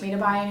did force me to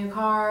buy a new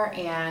car,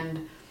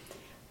 and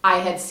I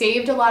had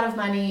saved a lot of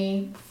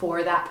money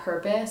for that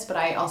purpose, but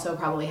I also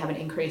probably have an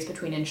increase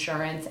between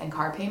insurance and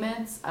car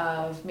payments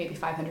of maybe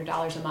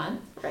 $500 a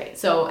month. Right.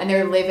 So, and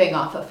they're living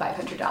off of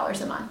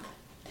 $500 a month.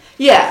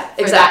 Yeah,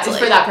 exactly.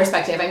 For that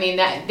perspective. I mean,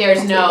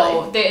 there's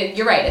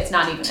you're right, it's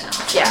not even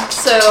enough. Yeah,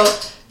 so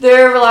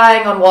they're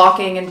relying on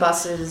walking and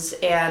buses,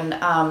 and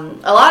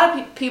a lot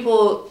of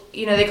people,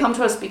 you know, they come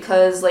to us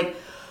because, like,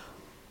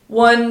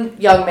 one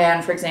young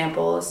man, for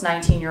example, this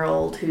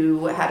 19-year-old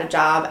who had a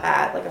job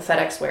at, like, a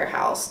FedEx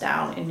warehouse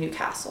down in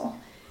Newcastle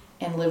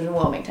and lived in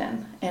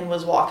Wilmington and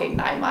was walking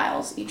 9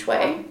 miles each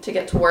way to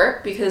get to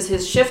work because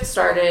his shift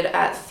started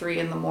at 3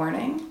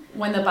 a.m.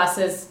 When the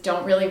buses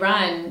don't really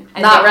run.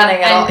 Not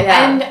running at all,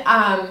 yeah. And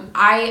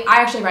I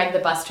actually ride the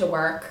bus to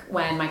work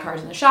when my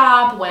car's in the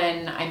shop,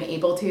 when I'm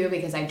able to,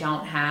 because I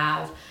don't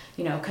have,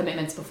 you know,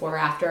 commitments before or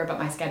after, but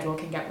my schedule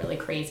can get really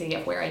crazy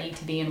of where I need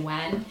to be and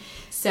when.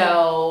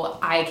 So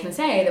I can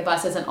say the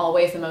bus isn't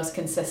always the most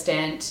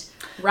consistent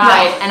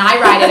ride, and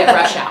I ride it at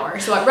rush hour.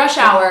 So at rush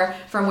hour,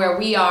 from where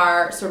we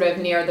are, sort of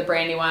near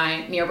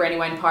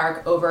Brandywine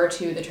Park over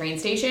to the train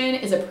station,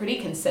 is a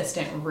pretty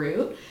consistent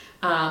route.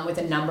 With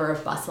a number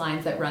of bus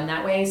lines that run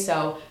that way.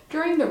 So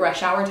during the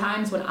rush hour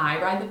times when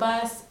I ride the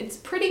bus, it's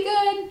pretty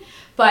good.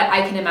 But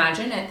I can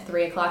imagine at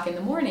 3 o'clock in the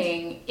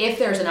morning, if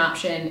there's an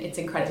option, it's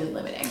incredibly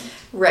limiting.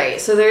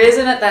 Right. So there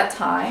isn't at that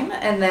time.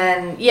 And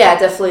then, yeah,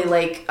 definitely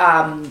like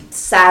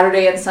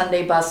Saturday and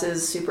Sunday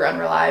buses, super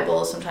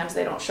unreliable. Sometimes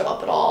they don't show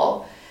up at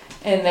all.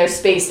 And they're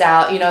spaced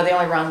out. You know, they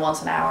only run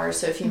once an hour.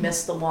 So if you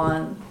miss the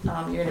one,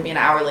 you're going to be an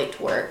hour late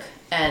to work.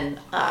 And,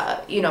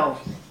 you know,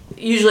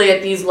 usually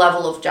at these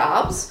level of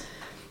jobs,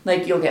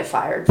 like, you'll get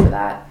fired for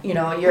that. You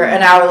know, you're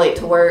an hour late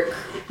to work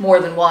more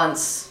than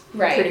once,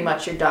 right, pretty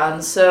much you're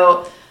done.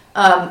 So,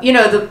 you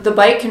know, the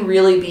bike can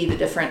really be the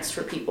difference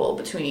for people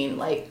between,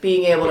 like,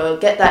 being able to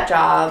get that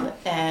job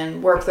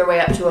and work their way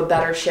up to a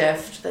better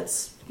shift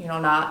that's,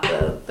 not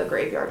the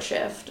graveyard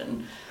shift,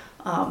 and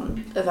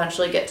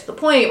eventually get to the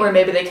point where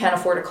maybe they can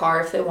afford a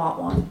car if they want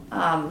one,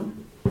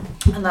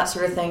 and that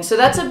sort of thing. So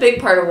that's a big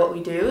part of what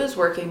we do, is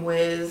working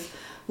with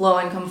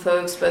low-income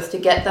folks, both to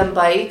get them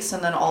bikes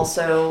and then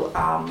also,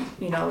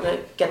 to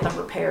get them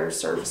repair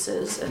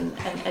services and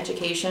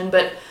education.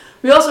 But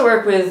we also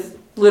work with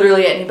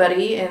literally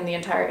anybody in the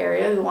entire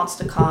area who wants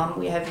to come.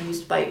 We have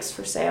used bikes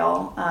for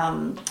sale.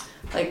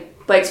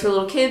 Like bikes for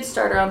little kids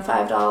start around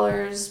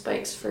 $5.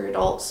 Bikes for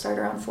adults start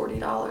around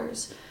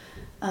 $40.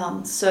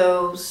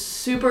 So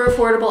super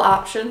affordable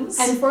options.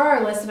 And for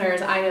our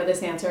listeners, I know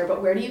this answer,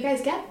 but where do you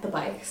guys get the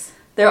bikes?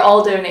 They're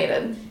all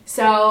donated.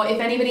 So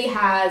if anybody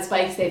has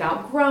bikes they've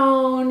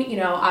outgrown,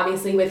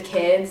 obviously with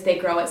kids, they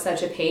grow at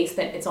such a pace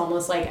that it's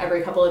almost like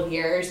every couple of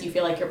years you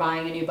feel like you're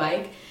buying a new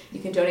bike. You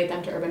can donate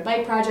them to Urban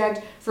Bike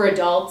Project. For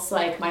adults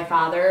like my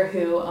father,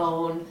 who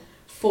own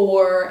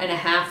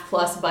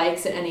 4.5+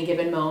 bikes at any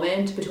given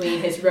moment,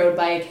 between his road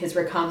bike, his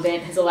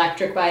recumbent, his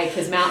electric bike,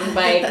 his mountain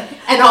bike,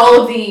 and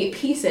all of the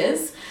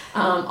pieces,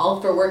 all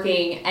for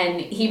working.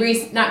 And he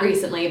not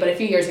recently, but a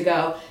few years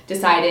ago,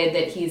 decided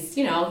that he's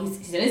in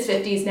his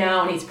 50s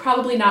now, and he's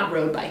probably not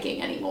road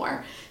biking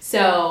anymore.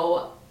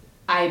 So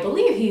I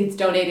believe he's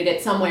donated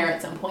it somewhere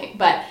at some point,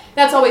 but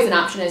that's always an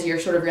option as you're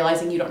sort of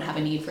realizing you don't have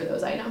a need for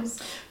those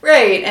items.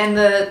 Right, and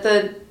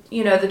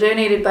the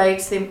donated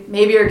bikes, they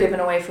maybe are given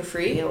away for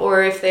free,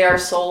 or if they are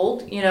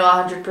sold,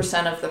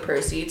 100% of the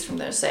proceeds from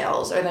those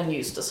sales are then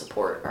used to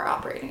support our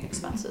operating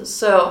expenses.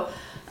 So,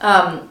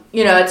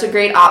 it's a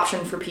great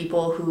option for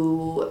people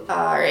who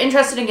are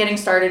interested in getting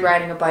started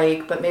riding a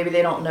bike, but maybe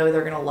they don't know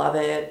they're going to love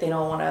it. They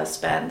don't want to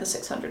spend the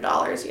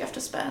 $600 you have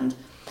to spend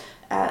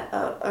at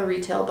a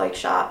retail bike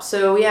shop.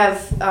 So we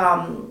have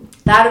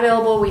that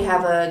available. We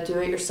have a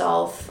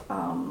do-it-yourself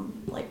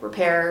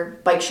repair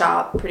bike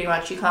shop. Pretty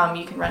much you come,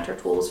 you can rent our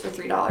tools for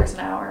 $3 an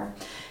hour,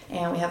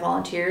 and we have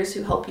volunteers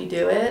who help you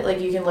do it.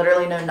 Like, you can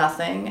literally know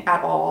nothing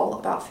at all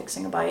about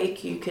fixing a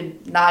bike. You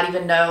could not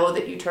even know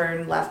that you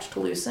turn left to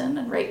loosen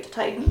and right to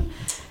tighten,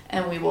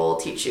 and we will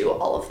teach you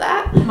all of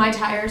that. My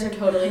tires are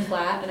totally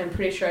flat, and I'm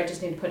pretty sure I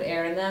just need to put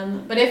air in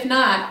them. But if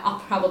not, I'll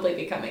probably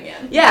be coming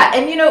in. Yeah,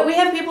 and we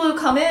have people who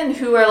come in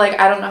who are like,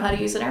 I don't know how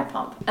to use an air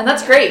pump. And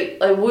that's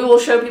great. Like, we will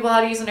show people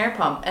how to use an air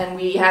pump, and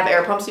we have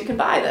air pumps you can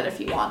buy that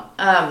if you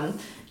want.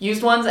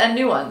 Used ones and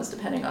new ones,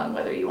 depending on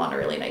whether you want a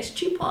really nice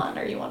cheap one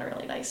or you want a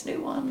really nice new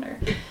one.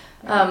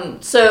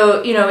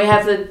 So, we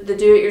have the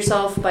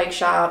do-it-yourself bike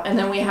shop, and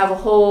then we have a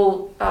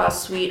whole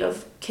suite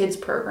of kids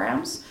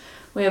programs.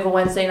 We have a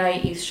Wednesday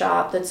night youth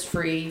shop that's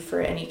free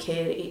for any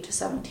kid 8 to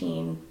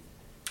 17.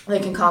 They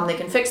can come, they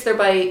can fix their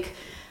bike,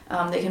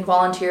 they can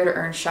volunteer to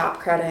earn shop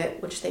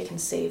credit, which they can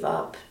save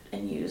up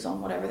and use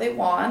on whatever they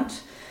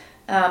want.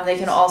 They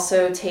can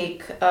also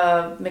take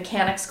a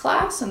mechanics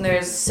class, and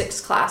there's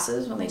 6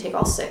 classes. When they take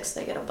all 6,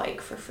 they get a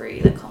bike for free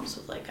that comes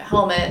with like a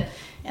helmet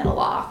and a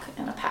lock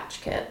and a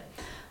patch kit.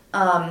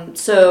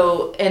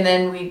 And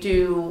then we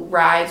do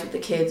rides with the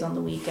kids on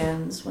the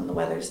weekends when the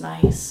weather's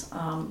nice.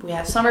 We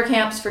have summer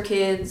camps for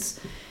kids.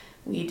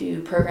 We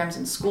do programs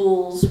in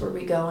schools where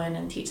we go in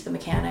and teach the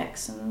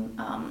mechanics,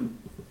 and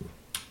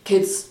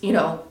kids,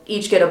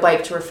 each get a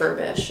bike to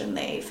refurbish, and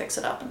they fix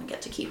it up and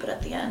get to keep it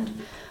at the end.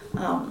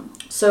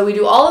 So we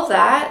do all of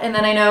that. And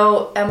then I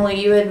know,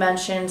 Emily, you had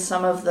mentioned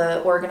some of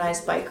the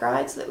organized bike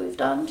rides that we've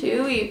done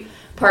too. We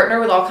partner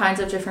with all kinds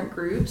of different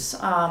groups.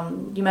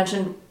 You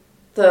mentioned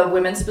the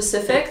women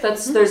specific.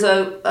 There's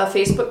a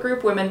Facebook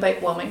group, Women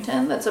Bike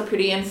Wilmington. That's a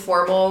pretty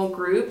informal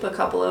group. A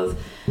couple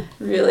of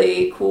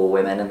really cool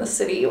women in the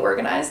city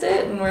organized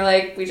it, and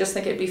we just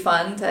think it'd be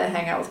fun to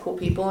hang out with cool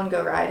people and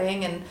go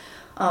riding. And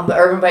the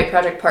Urban Bike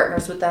Project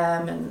partners with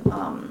them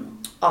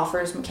and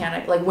offers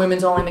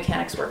women's only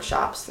mechanics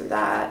workshops through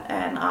that.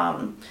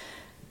 And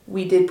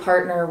we did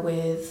partner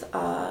with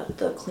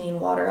the Clean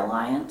Water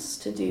Alliance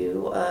to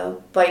do a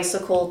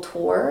bicycle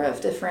tour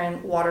of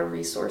different water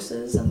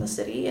resources in the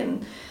city.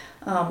 And,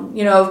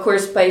 of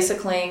course,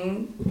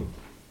 bicycling,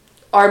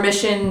 our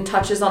mission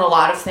touches on a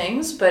lot of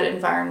things, but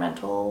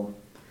environmental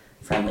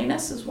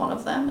friendliness is one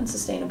of them, and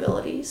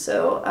sustainability.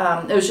 So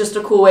it was just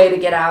a cool way to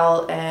get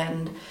out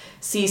and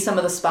see some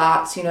of the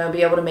spots, be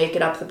able to make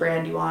it up the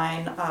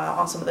Brandywine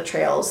on some of the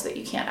trails that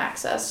you can't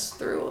access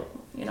through,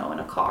 in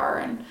a car,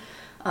 and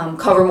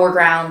cover more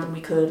ground than we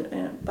could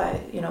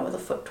with a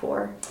foot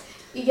tour.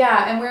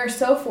 Yeah, and we're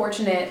so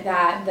fortunate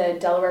that the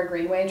Delaware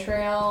Greenway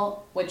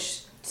Trail,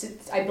 which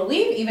I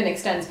believe even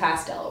extends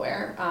past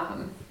Delaware,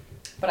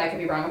 but I could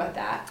be wrong about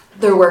that.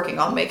 They're working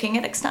on making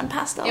it extend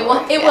past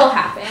Delaware. It will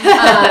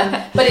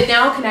happen. But it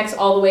now connects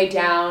all the way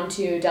down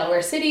to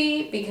Delaware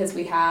City, because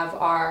we have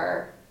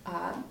our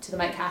to the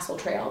Mike Castle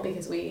Trail,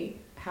 because we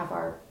have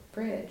our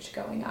bridge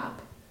going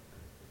up.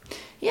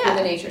 Yeah. To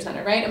the Nature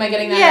Center, right? Am I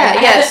getting that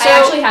right? Yeah. I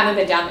actually haven't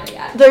been down there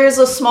yet. There's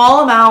a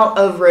small amount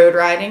of road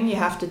riding you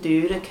have to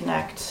do to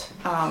connect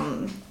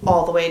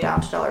all the way down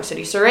to Delaware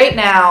City. So right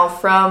now,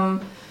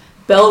 from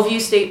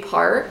Bellevue State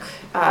Park,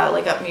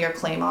 up near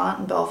Claymont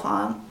and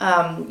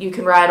Bellefonte, you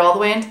can ride all the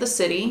way into the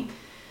city.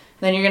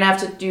 Then you're going to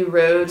have to do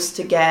roads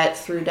to get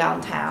through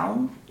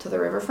downtown to the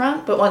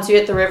riverfront. But once you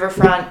hit the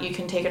riverfront, you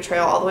can take a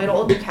trail all the way to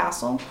Old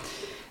Newcastle.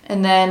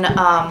 And then,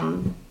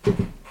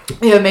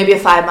 maybe a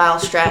 5-mile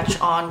stretch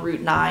on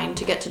Route 9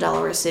 to get to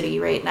Delaware City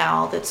right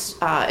now. That's,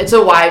 it's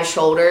a wide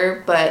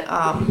shoulder, but,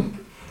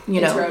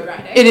 It's road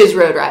riding. It is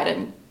road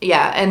riding.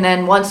 Yeah. And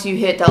then once you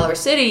hit Delaware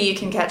City, you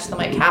can catch the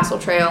Mike Castle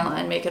Trail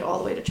and make it all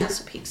the way to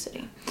Chesapeake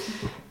City,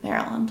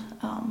 Maryland.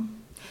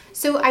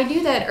 So I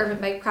knew that Urban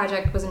Bike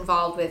Project was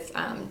involved with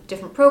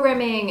different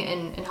programming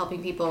and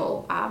helping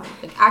people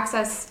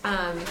access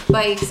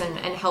bikes and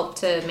help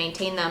to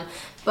maintain them.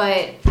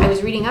 But I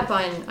was reading up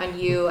on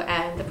you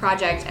and the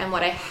project, and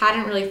what I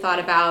hadn't really thought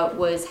about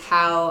was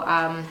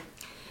how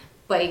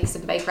bikes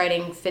and bike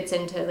riding fits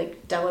into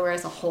like Delaware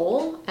as a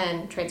whole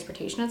and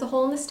transportation as a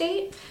whole in the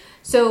state.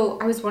 So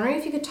I was wondering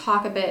if you could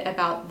talk a bit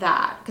about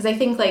that, because I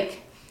think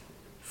like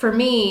for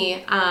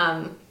me,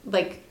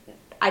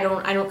 I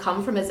don't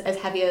come from as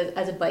heavy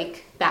as a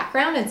bike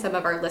background, and some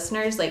of our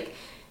listeners, like,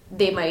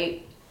 they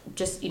might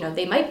just,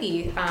 they might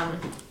be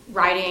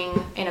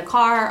riding in a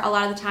car a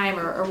lot of the time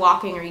or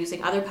walking or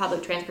using other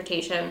public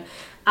transportation.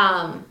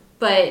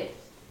 But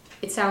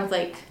it sounds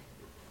like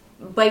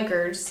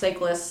bikers,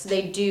 cyclists,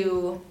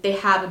 they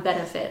have a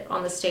benefit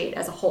on the state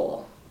as a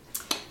whole.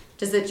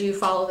 Do you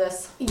follow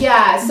this?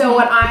 Yeah, so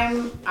what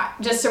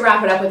just to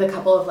wrap it up with a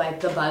couple of like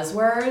the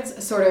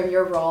buzzwords, sort of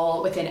your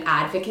role within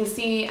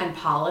advocacy and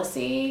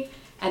policy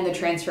and the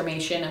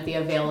transformation of the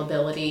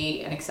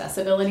availability and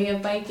accessibility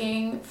of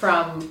biking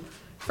from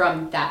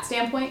that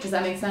standpoint. Does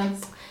that make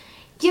sense?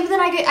 Yeah, but then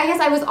I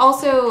guess I was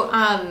also,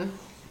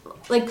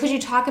 could you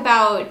talk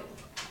about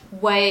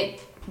what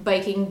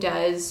biking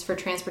does for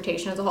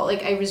transportation as a whole?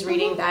 Like, I was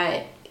reading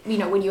that,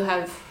 when you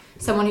have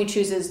someone who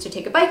chooses to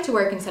take a bike to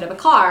work instead of a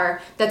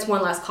car, that's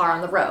one less car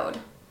on the road.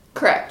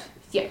 Correct.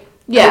 Yeah.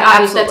 Yeah,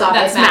 absolutely. That's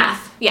obvious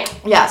math. Yeah.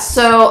 Yeah.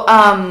 So,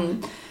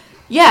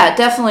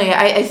 definitely.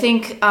 I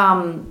think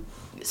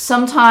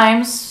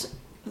sometimes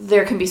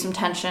there can be some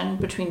tension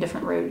between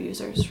different road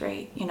users,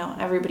 right?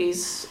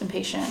 Everybody's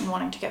impatient and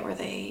wanting to get where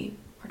they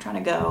are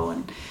trying to go.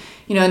 And,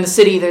 in the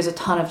city, there's a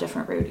ton of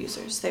different road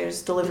users.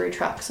 There's delivery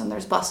trucks, and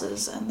there's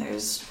buses, and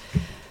there's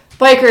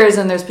bikers,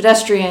 and there's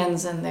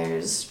pedestrians, and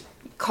there's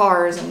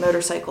cars and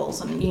motorcycles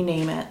and you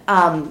name it.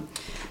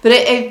 But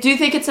I do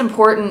think it's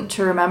important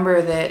to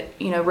remember that,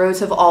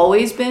 roads have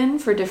always been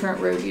for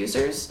different road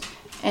users.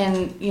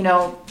 And,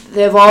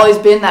 they've always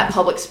been that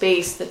public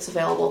space that's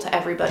available to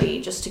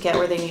everybody just to get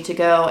where they need to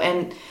go.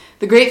 And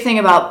the great thing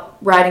about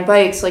riding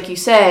bikes, like you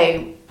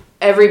say,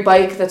 every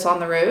bike that's on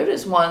the road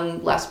is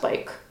one less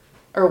bike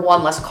or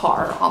one less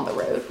car on the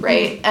road,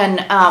 right?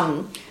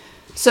 Mm-hmm.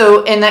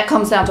 And that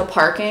comes down to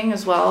parking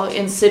as well.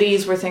 In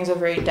cities where things are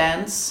very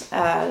dense,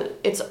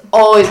 it's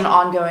always an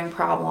ongoing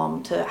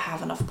problem to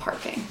have enough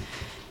parking.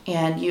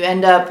 And you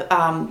end up,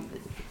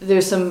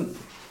 there's some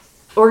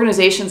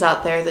organizations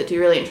out there that do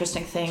really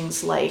interesting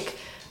things like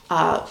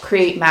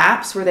create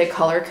maps where they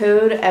color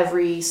code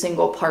every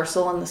single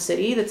parcel in the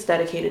city that's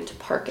dedicated to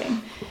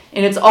parking.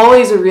 And it's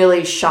always a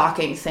really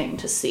shocking thing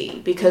to see,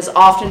 because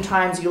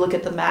oftentimes you look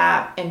at the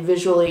map and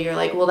visually you're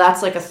like, well,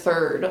 that's like a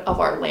third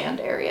of our land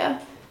area.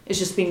 It's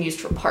just being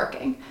used for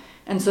parking.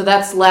 And so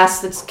that's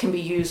less that can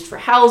be used for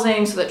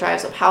housing, so that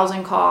drives up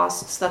housing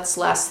costs. That's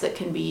less that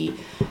can be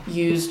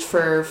used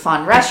for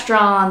fun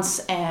restaurants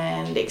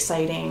and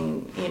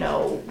exciting,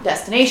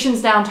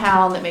 destinations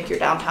downtown that make your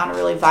downtown a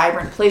really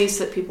vibrant place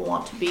that people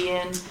want to be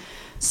in.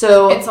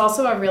 So it's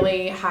also a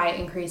really high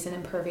increase in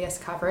impervious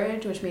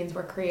coverage, which means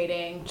we're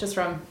creating, just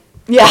from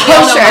my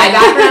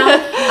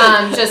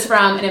background, just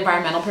from an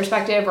environmental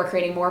perspective, we're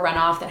creating more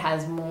runoff that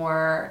has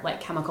more like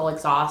chemical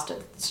exhaust,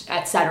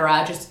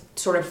 etc., just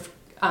sort of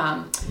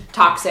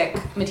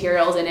toxic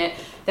materials in it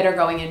that are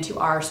going into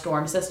our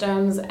storm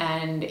systems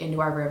and into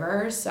our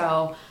rivers.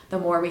 So the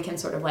more we can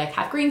sort of like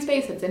have green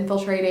space that's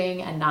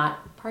infiltrating and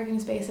not parking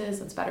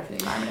spaces, it's better for the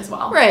environment as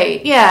well.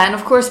 Right, yeah. And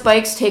of course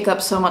bikes take up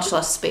so much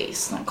less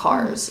space than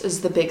cars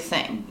is the big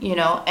thing,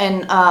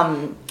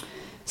 and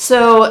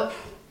so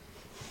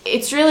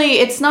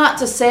it's not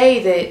to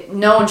say that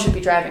no one should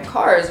be driving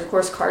cars. Of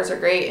course cars are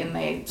great and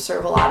they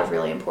serve a lot of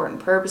really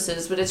important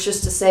purposes, but it's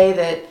just to say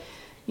that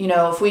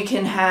if we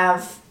can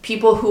have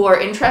people who are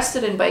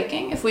interested in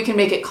biking, if we can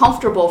make it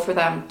comfortable for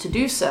them to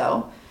do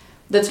so,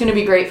 that's going to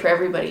be great for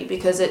everybody,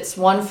 because it's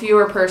one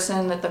fewer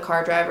person that the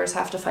car drivers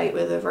have to fight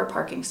with over a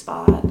parking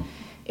spot.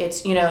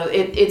 It's,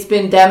 it's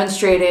been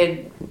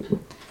demonstrated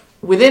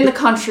within the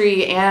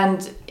country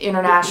and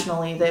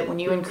internationally that when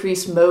you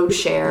increase mode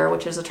share,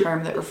 which is a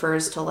term that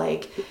refers to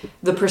like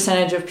the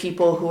percentage of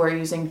people who are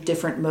using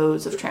different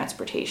modes of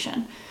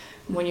transportation,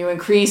 when you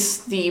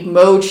increase the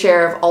mode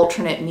share of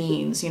alternate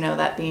means,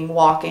 that being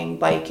walking,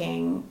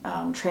 biking,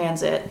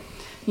 transit,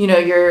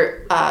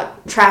 your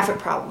traffic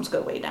problems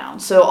go way down.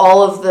 So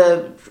all of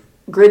the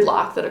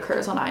gridlock that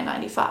occurs on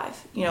I-95,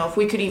 if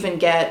we could even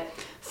get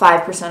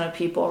 5% of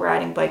people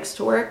riding bikes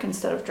to work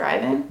instead of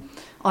driving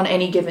on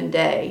any given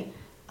day,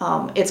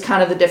 it's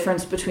kind of the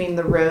difference between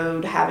the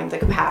road having the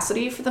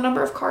capacity for the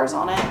number of cars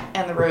on it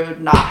and the road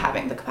not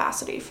having the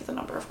capacity for the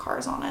number of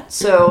cars on it.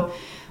 So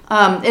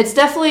It's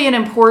definitely an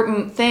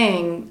important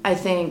thing, I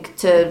think,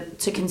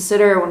 to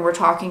consider when we're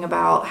talking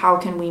about how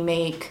can we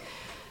make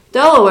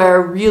Delaware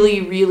a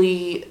really,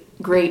 really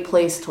great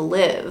place to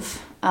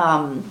live.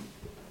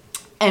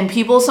 And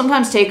people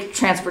sometimes take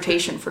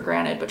transportation for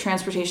granted, but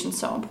transportation is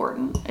so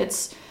important.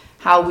 It's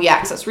how we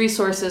access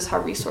resources,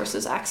 how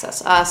resources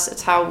access us.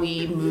 It's how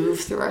we move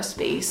through our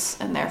space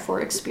and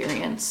therefore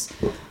experience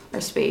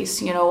our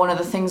space. You know, one of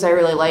the things I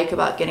really like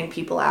about getting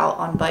people out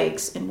on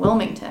bikes in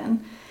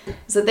Wilmington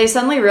is that they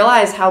suddenly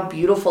realize how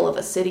beautiful of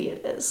a city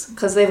it is,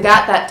 because they've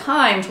got that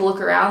time to look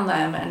around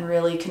them and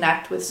really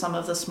connect with some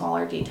of the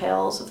smaller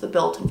details of the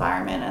built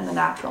environment and the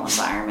natural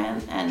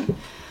environment, and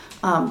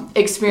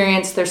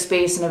experience their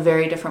space in a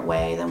very different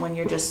way than when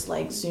you're just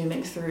like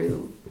zooming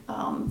through,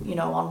 you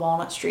know, on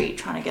Walnut Street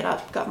trying to get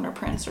up Governor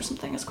Prince or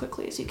something as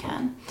quickly as you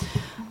can.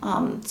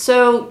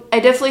 So I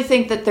definitely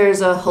think that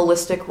there's a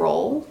holistic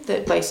role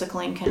that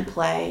bicycling can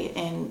play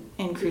in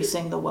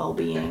increasing the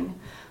well-being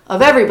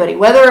of everybody,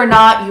 whether or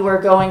not you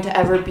are going to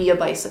ever be a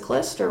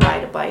bicyclist or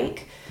ride a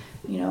bike.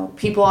 You know,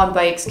 people on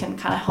bikes can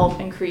kind of help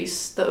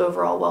increase the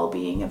overall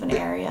well-being of an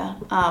area.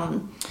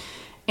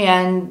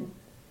 And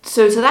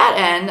so to that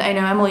end, I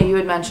know, Emily, you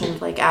had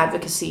mentioned like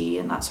advocacy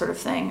and that sort of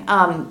thing.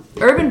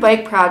 Urban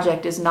Bike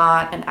Project is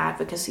not an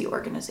advocacy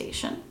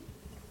organization.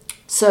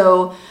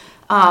 So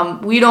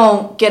we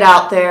don't get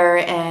out there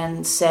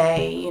and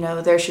say, you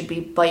know, there should be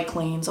bike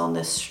lanes on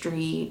this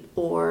street,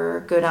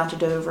 or go down to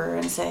Dover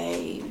and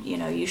say, you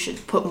know, you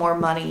should put more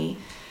money,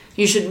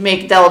 you should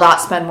make DelDOT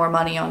spend more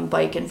money on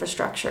bike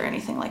infrastructure or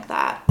anything like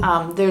that.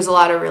 There's a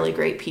lot of really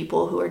great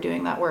people who are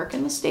doing that work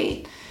in the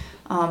state.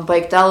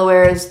 Bike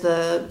Delaware is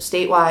the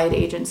statewide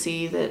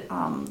agency that,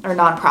 or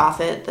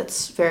nonprofit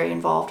that's very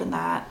involved in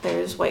that.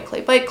 There's White Clay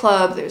Bike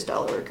Club, there's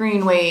Delaware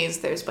Greenways,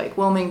 there's Bike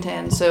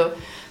Wilmington. So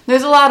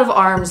there's a lot of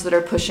arms that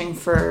are pushing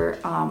for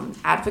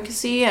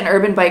advocacy, and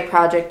Urban Bike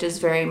Project is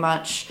very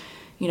much,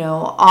 you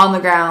know, on the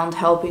ground,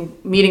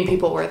 meeting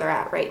people where they're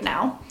at right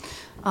now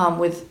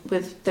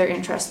with their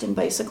interest in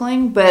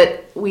bicycling.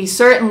 But we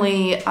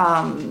certainly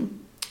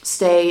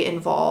stay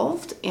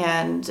involved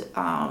and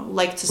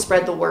like to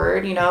spread the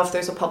word. You know, if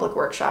there's a public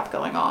workshop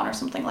going on or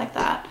something like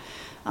that,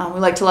 we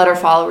like to let our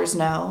followers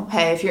know,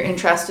 hey, if you're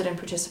interested in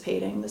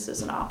participating, this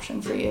is an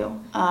option for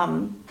you.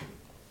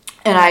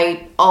 And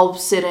I'll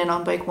sit in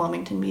on Bike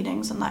Wilmington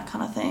meetings and that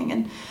kind of thing.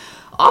 And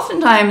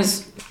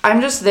oftentimes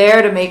I'm just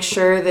there to make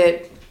sure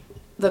that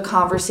the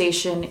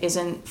conversation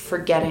isn't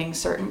forgetting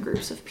certain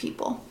groups of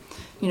people.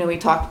 You know, we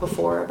talked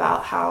before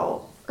about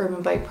how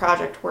Urban Bike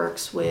Project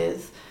works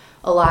with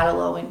a lot of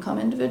low-income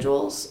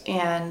individuals,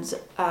 and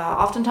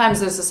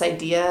oftentimes there's this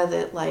idea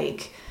that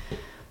like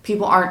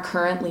people aren't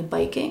currently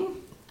biking,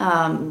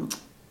 and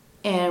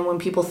when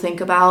people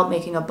think about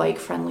making a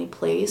bike-friendly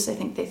place, I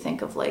think they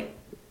think of like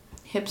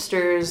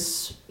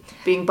hipsters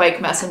being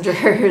bike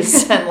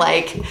messengers and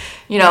like,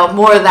 you know,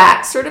 more of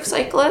that sort of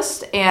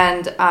cyclist.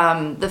 And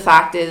the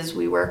fact is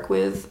we work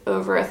with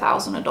over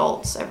 1,000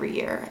 adults every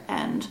year,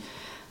 and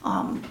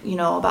you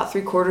know, about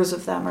 3/4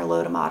 of them are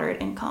low to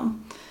moderate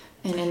income.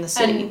 And in the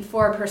city, and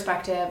for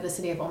perspective, the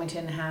city of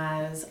Wilmington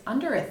has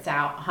under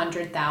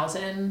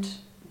 100,000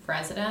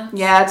 residents.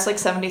 Yeah, it's like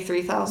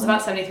 73,000. It's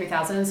about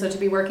 73,000. So to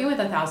be working with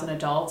 1,000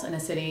 adults in a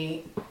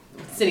city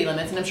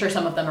limits, and I'm sure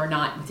some of them are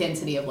not within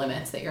city of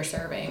limits that you're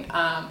serving,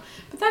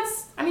 but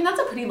that's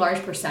a pretty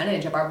large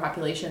percentage of our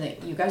population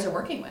that you guys are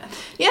working with.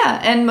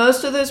 Yeah, and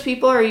most of those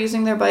people are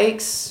using their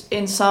bikes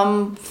in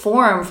some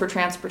form for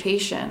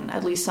transportation,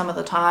 at least some of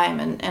the time,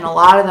 and a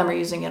lot of them are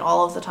using it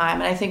all of the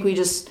time. And I think we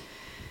just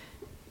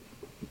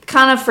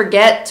kind of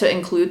forget to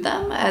include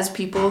them as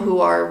people who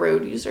are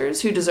road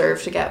users who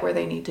deserve to get where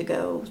they need to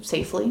go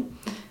safely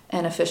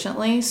and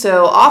efficiently.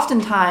 So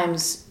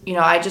oftentimes, you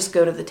know, I just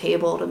go to the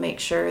table to make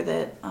sure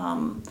that,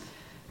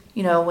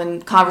 you know,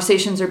 when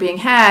conversations are being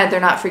had, they're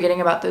not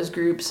forgetting about those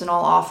groups, and I'll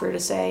offer to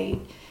say,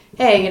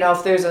 hey, you know,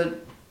 if there's a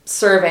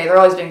survey, they're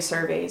always doing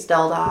surveys,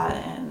 DelDOT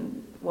and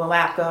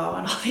WMAPCO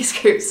and all these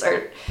groups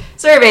are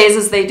surveys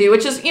as they do,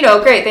 which is, you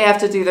know, great. They have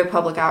to do their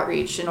public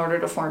outreach in order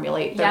to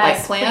formulate their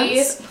bike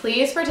plans.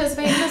 Please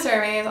participate in the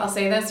surveys. I'll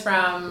say this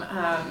from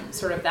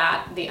sort of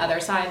the other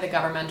side, the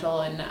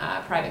governmental and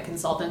private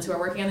consultants who are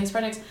working on these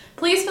projects.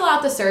 Please fill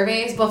out the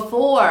surveys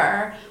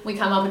before we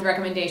come up with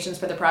recommendations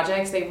for the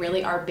projects. They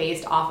really are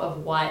based off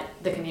of what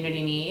the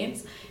community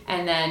needs.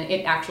 And then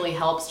it actually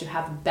helps to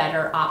have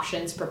better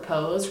options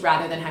proposed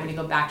rather than having to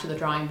go back to the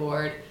drawing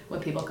board when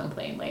people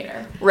complain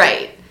later.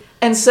 Right.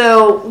 And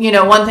so, you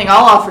know, one thing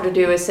I'll offer to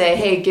do is say,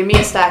 hey, give me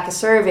a stack of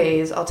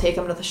surveys. I'll take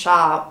them to the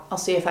shop. I'll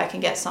see if I can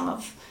get some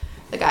of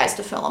the guys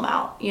to fill them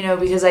out, you know,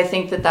 because I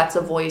think that that's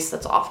a voice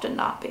that's often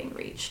not being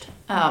reached.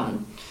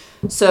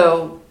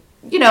 So,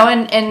 you know,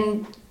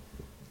 and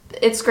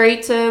it's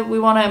great we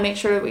want to make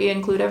sure that we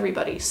include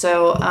everybody.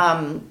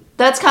 So,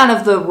 that's kind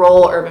of the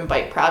role Urban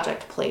Bike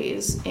Project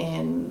plays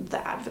in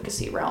the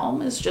advocacy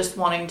realm, is just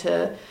wanting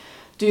to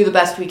do the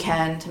best we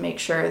can to make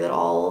sure that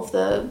all of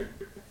the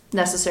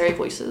necessary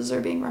voices are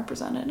being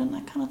represented and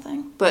that kind of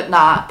thing, but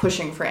not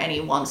pushing for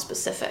any one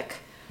specific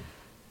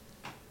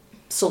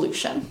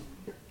solution.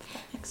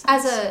 makes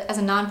sense. As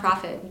a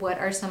nonprofit, what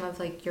are some of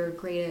like your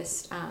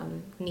greatest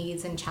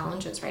needs and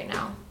challenges right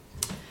now?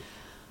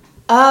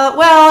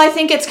 Well, I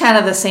think it's kind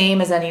of the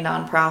same as any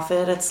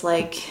nonprofit. It's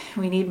like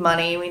we need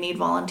money, we need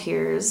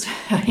volunteers.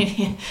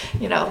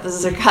 You know,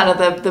 these are kind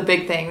of the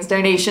big things.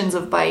 Donations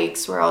of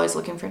bikes. We're always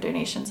looking for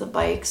donations of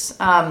bikes.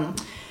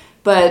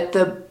 But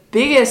the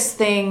biggest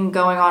thing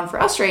going on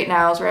for us right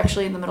now is we're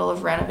actually in the middle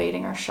of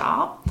renovating our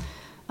shop.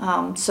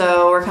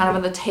 So we're kind of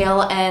in the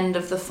tail end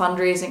of the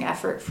fundraising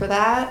effort for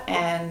that,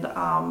 and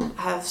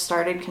have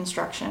started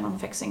construction on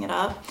fixing it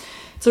up.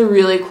 It's a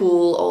really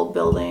cool old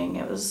building.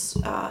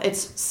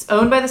 It's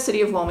owned by the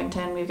city of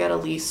Wilmington. We've got a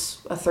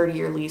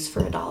 30-year lease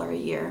for $1 a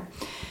year.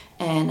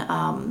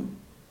 And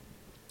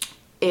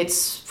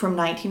it's from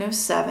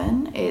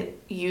 1907.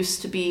 It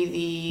used to be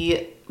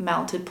the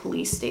mounted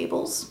police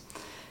stables.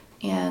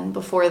 And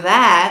before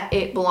that,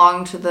 it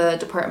belonged to the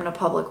Department of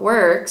Public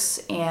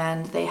Works,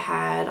 and they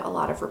had a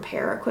lot of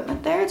repair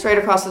equipment there. It's right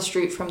across the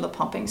street from the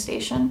pumping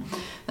station.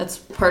 That's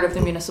part of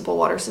the municipal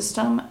water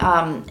system.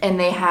 And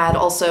they had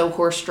also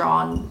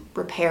horse-drawn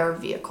repair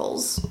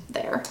vehicles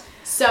there.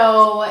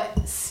 So,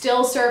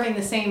 still serving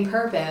the same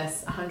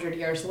purpose 100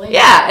 years later.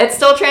 Yeah, it's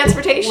still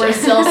transportation. We're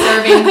still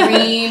serving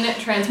green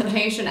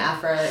transportation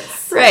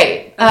efforts.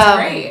 Right. That's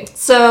great.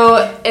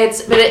 So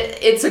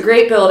it's a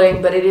great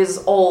building, but it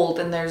is old,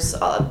 and there's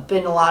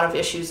been a lot of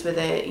issues with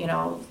it. You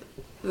know,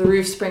 the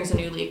roof springs a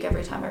new leak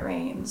every time it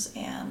rains,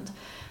 and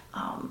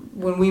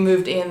when we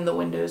moved in, the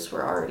windows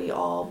were already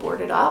all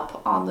boarded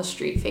up on the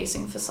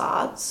street-facing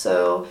facades.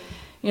 So,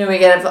 you know, we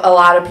get a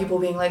lot of people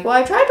being like, well,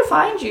 I tried to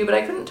find you, but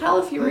I couldn't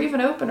tell if you were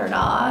even open or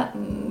not.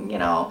 And, you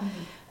know,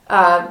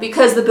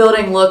 because the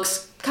building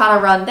looks kind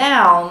of run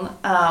down,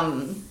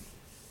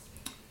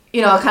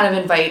 you know, it kind of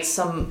invites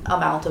some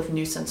amount of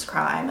nuisance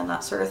crime and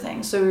that sort of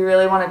thing. So we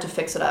really wanted to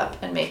fix it up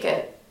and make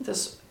it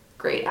this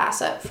great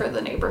asset for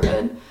the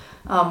neighborhood.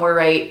 We're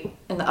right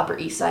in the Upper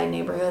East Side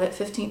neighborhood at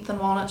 15th and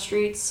Walnut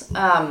Streets.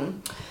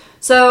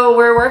 So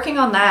we're working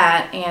on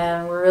that,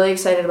 and we're really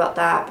excited about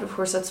that. But of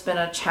course, that's been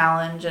a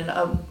challenge and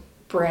a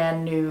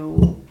brand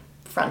new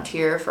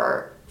frontier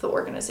for the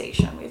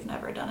organization. We've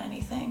never done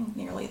anything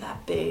nearly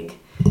that big.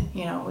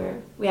 You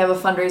know, we have a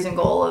fundraising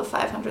goal of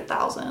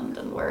 $500,000,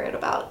 and we're at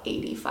about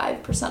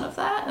 85% of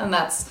that, and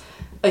that's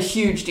a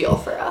huge deal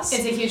for us.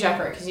 It's a huge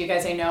effort because you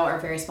guys, I know, are a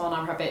very small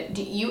nonprofit.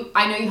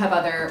 I know you have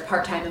other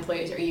part-time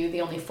employees. Are you the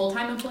only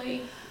full-time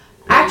employee?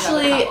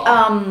 Actually,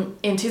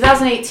 in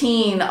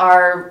 2018,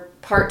 our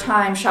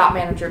part-time shop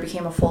manager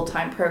became a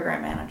full-time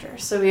program manager.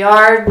 So we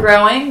are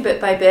growing bit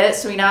by bit.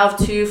 So we now have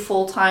 2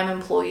 full-time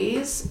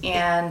employees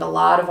and a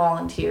lot of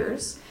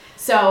volunteers.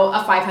 So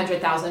a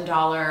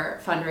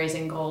 $500,000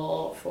 fundraising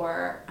goal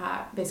for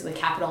basically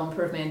capital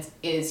improvements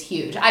is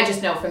huge. I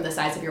just know from the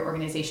size of your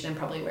organization and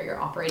probably where your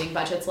operating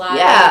budgets lie.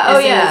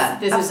 Yeah,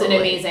 this is an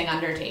amazing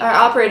undertaking. Our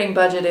operating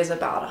budget is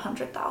about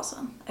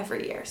 $100,000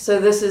 every year. So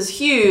this is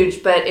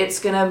huge, but it's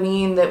going to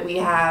mean that we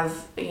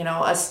have, you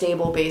know, a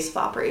stable base of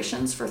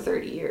operations for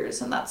 30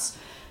 years, and that's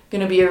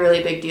going to be a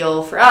really big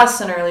deal for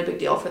us and a really big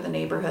deal for the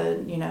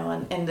neighborhood, you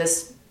know, and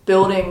this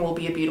building will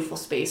be a beautiful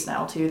space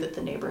now too that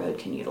the neighborhood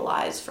can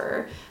utilize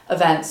for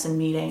events and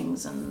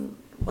meetings and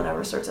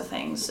whatever sorts of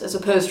things, as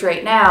opposed to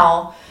right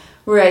now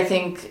where I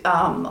think a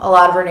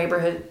lot of our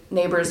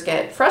neighbors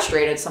get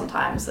frustrated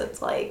sometimes.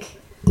 That's like,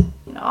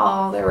 you know,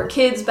 oh, there were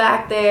kids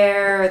back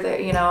there,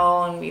 you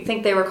know, and we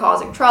think they were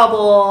causing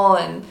trouble,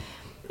 and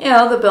you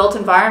know, the built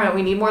environment,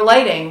 we need more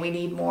lighting, we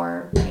need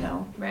more, you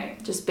know,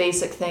 right, just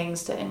basic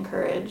things to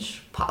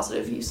encourage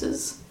positive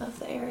uses of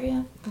the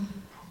area. Mm-hmm.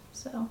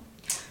 So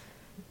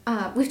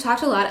we've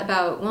talked a lot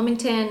about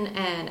Wilmington,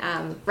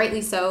 and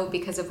rightly so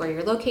because of where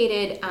you're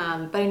located.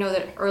 But I know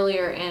that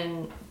earlier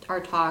in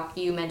our talk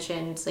you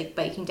mentioned like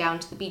biking down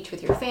to the beach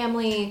with your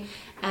family,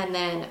 and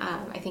then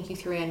I think you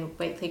threw in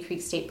White Clay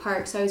Creek State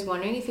Park. So I was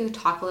wondering if you could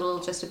talk a little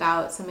just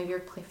about some of your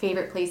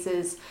favorite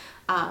places,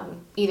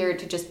 either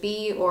to just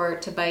be or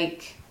to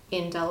bike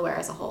in Delaware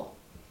as a whole.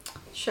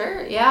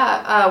 Sure,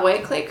 yeah.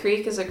 White Clay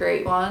Creek is a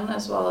great one,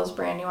 as well as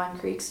Brandywine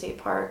Creek State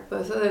Park.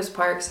 Both of those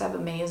parks have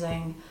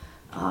amazing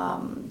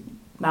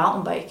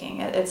mountain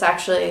biking. It's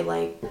actually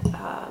like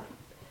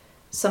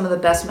some of the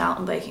best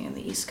mountain biking in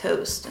the East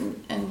Coast,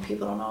 and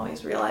people don't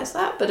always realize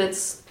that, but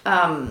it's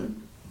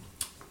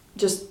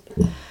just,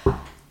 I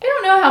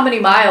don't know how many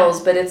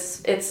miles, but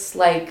it's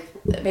like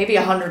maybe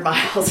 100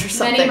 miles or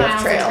something. Many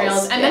miles of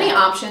trails, and many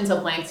options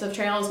of lengths of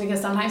trails, because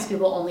sometimes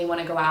people only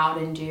want to go out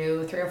and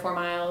do 3 or 4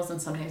 miles,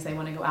 and sometimes they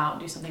want to go out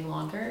and do something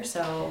longer.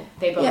 So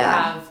they both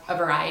have a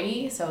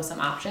variety, so some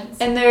options.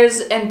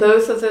 And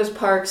both of those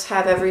parks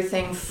have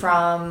everything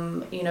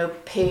from, you know,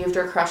 paved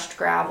or crushed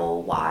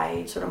gravel,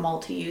 wide sort of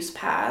multi-use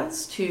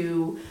paths,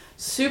 to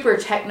super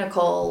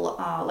technical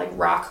like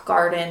rock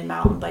garden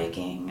mountain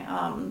biking.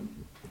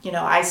 You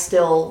know, I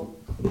still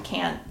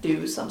can't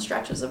do some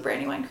stretches of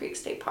Brandywine Creek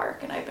State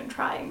Park, and I've been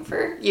trying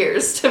for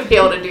years to be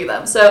able to do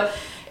them. So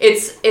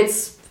it's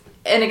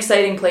an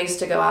exciting place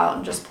to go out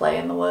and just play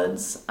in the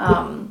woods.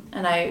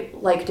 And I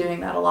like doing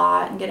that a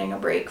lot and getting a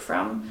break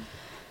from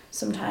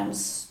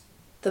sometimes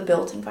the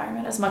built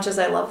environment. As much as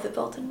I love the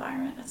built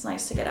environment, it's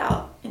nice to get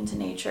out into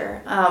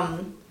nature.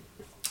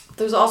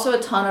 There's also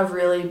a ton of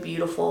really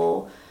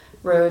beautiful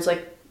roads,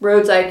 like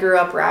roads I grew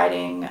up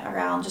riding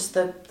around, just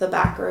the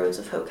back roads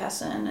of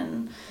Hockessin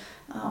and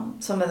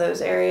some of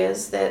those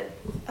areas that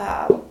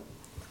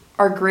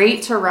are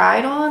great to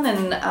ride on.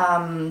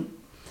 And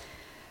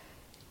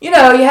you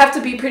have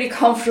to be pretty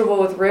comfortable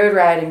with road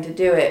riding to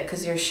do it,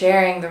 because you're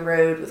sharing the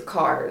road with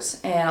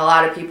cars. And a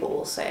lot of people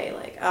will say,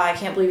 like, oh, I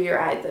can't believe you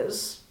ride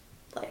those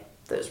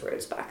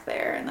roads back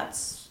there, and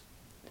that's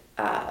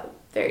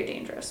very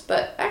dangerous.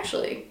 But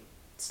actually,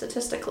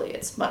 statistically,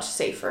 it's much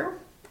safer,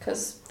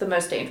 because the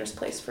most dangerous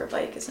place for a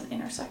bike is an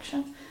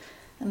intersection,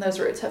 and those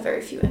roads have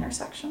very few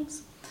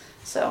intersections.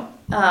 So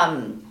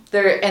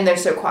they're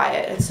so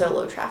quiet, it's so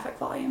low traffic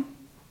volume.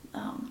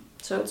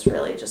 So it's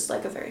really just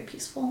like a very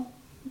peaceful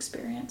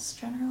experience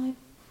generally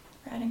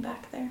riding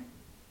back there.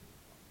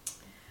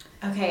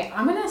 Okay,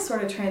 I'm going to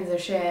sort of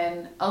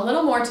transition a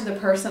little more to the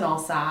personal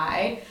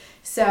side.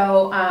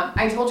 So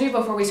I told you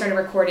before we started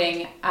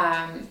recording,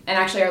 and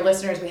actually our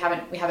listeners, we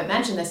haven't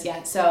mentioned this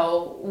yet.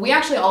 So we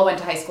actually all went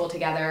to high school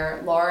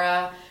together.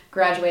 Laura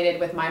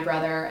graduated with my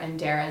brother and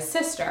Dara's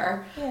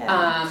sister.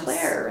 Yeah,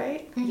 Claire,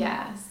 right?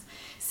 Yes.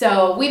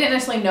 So we didn't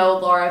necessarily know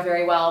Laura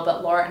very well,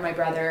 but Laura and my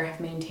brother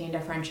have maintained a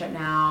friendship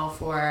now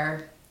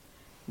for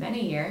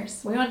many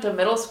years. We went to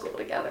middle school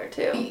together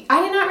too.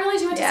 I did not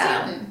realize you went to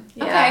Stanton.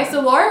 Yeah. Okay,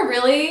 so Laura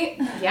really,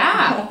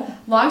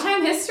 long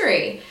time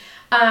history.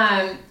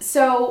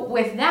 So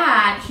with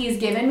that, he's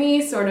given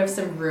me sort of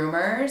some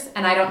rumors,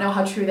 and I don't know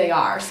how true they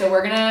are. So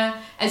we're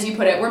gonna, as you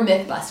put it, we're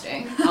myth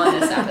busting on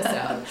this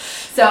episode.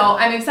 So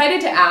I'm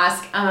excited to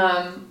ask.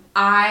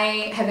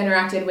 I have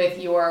interacted with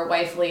your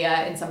wife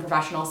Leah in some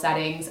professional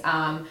settings,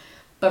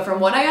 but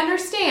from what I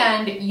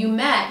understand, you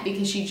met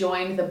because she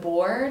joined the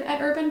board at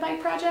Urban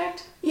Bike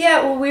Project?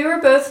 Yeah, well, we were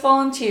both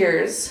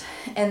volunteers,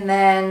 and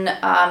then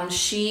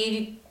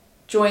she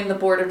joined the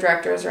board of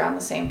directors around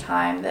the same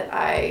time that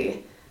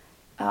I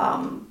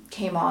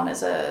came on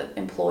as an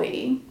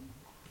employee.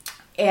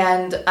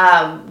 And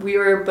we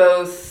were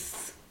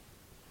both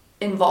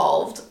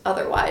involved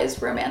otherwise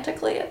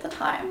romantically at the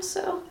time,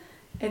 so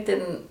it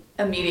didn't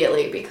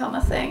immediately become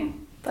a thing.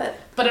 But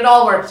it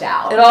all worked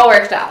out. It all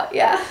worked out,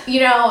 yeah.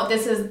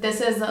 This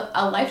is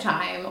a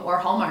Lifetime or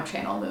Hallmark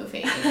Channel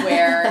movie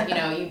where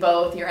you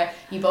both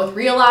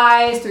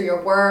realize through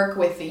your work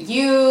with the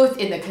youth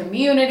in the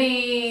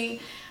community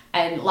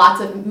and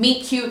lots of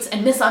meet cutes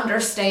and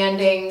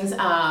misunderstandings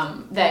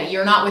that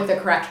you're not with the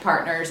correct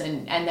partners,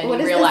 and then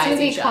you realize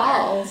each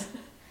other.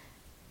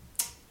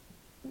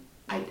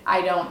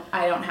 I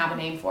don't have a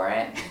name for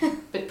it,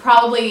 but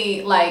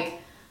probably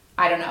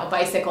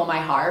Bicycle My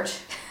Heart.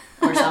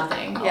 Or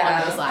something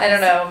along those lines. I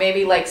don't know,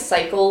 maybe like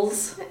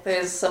Cycles.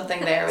 There's something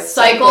there with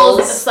cycles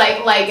of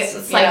seasons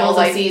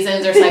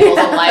or cycles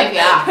of life.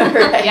 Yeah,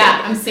 right.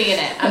 Yeah, I'm seeing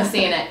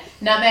it.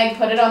 Nutmeg,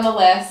 put it on the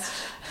list.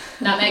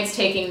 Nutmeg's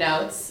taking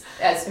notes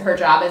as her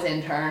job as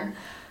intern.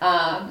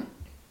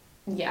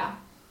 Yeah,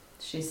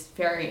 she's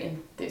very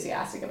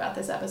enthusiastic about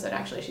this episode.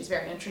 Actually, she's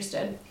very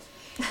interested.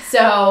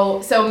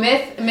 So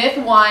myth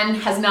one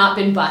has not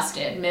been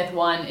busted. Myth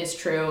one is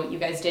true. You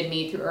guys did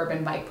meet through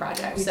Urban Bike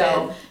Project. We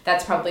did.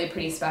 That's probably a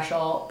pretty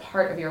special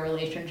part of your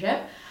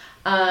relationship.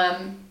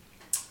 And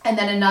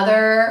then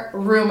another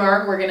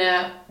rumor we're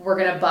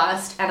gonna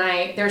bust,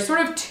 and there's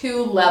sort of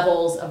two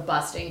levels of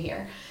busting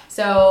here.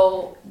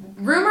 So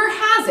rumor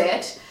has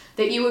it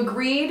that you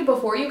agreed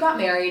before you got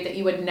married that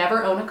you would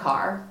never own a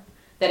car,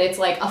 that it's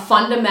like a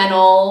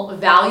fundamental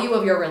value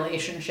of your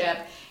relationship,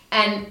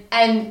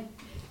 and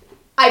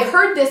I've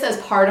heard this as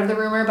part of the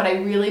rumor, but I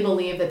really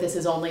believe that this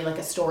is only like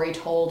a story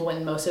told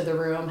when most of the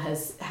room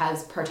has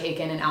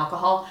partaken in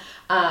alcohol,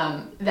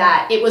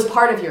 that it was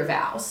part of your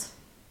vows.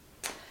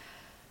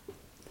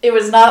 It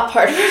was not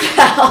part of your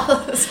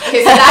vows.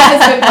 Okay, so that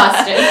has been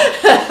busted.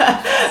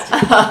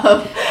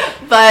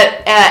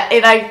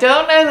 And I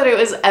don't know that it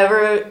was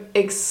ever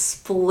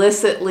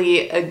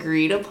explicitly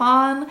agreed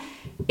upon.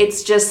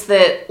 It's just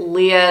that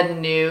Leah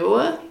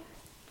knew,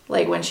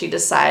 like when she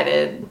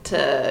decided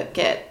to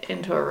get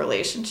into a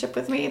relationship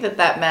with me,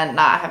 that meant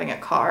not having a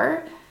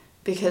car,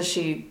 because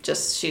she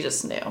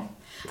just knew.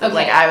 Okay.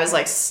 Like I was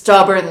like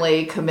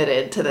stubbornly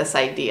committed to this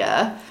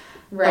idea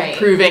of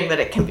proving that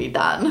it can be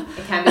done.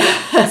 It can be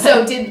done.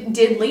 So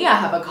did Leah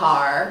have a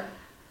car?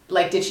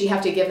 Like, did she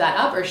have to give that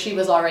up, or she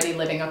was already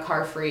living a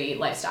car-free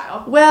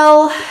lifestyle?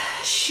 Well,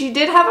 she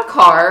did have a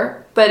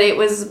car, but it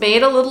was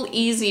made a little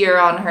easier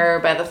on her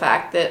by the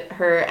fact that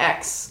her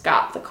ex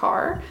got the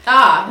car.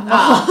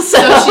 So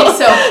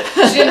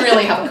she didn't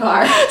really have a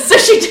car. So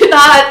she did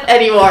not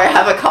anymore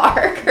have a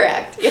car,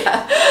 correct,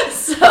 yeah.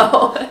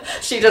 So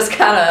she just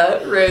kind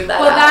of rode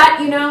that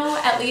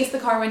out. At least the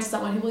car went to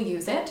someone who will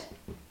use it.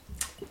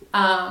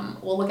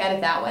 We'll look at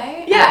it that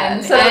way. Yeah,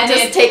 and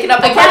just taking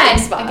up a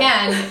parking spot.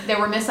 Again, there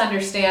were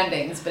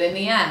misunderstandings, but in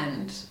the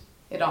end,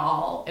 it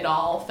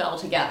all fell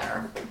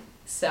together.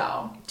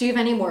 So, do you have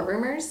any more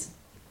rumors?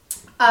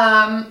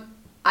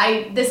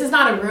 This is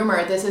not a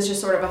rumor. This is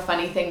just sort of a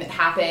funny thing that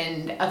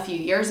happened a few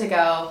years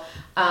ago.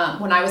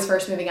 When I was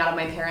first moving out of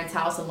my parents'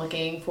 house and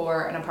looking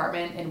for an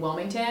apartment in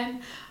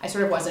Wilmington, I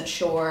sort of wasn't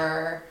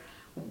sure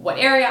what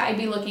area I'd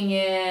be looking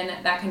in,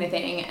 that kind of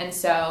thing. And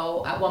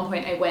so at one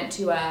point I went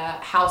to a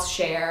house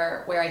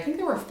share where I think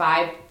there were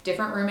 5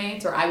 different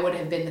roommates, or I would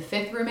have been the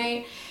 5th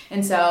roommate.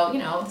 And so,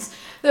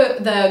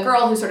 the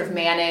girl who sort of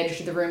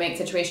managed the roommate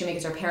situation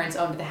because her parents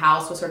owned the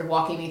house was sort of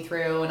walking me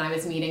through, and I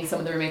was meeting some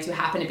of the roommates who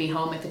happened to be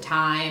home at the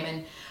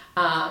time.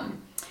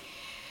 And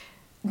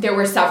there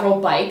were several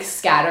bikes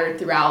scattered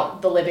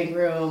throughout the living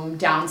room,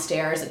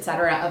 downstairs,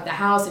 etc. of the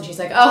house. And she's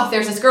like, oh,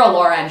 there's this girl,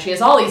 Laura, and she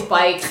has all these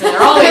bikes, and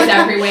they're always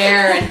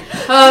everywhere.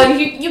 And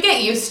you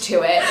get used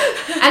to it.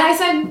 And I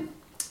said,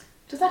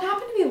 does that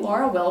happen to be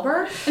Laura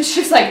Wilbur? And she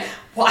was like,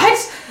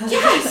 what?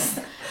 Yes.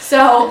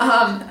 So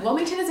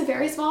Wilmington is a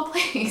very small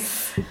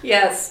place.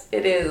 Yes,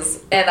 it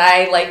is. And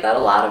I like that a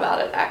lot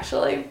about it,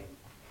 actually.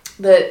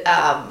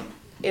 That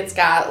it's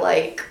got,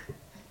 like,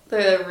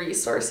 the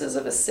resources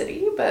of a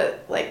city,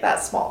 but like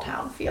that small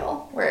town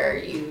feel where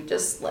you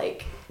just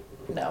like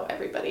know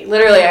everybody.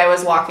 Literally, I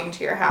was walking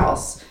to your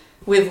house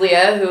with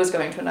Leah, who was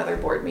going to another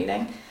board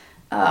meeting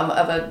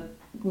of a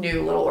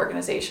new little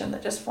organization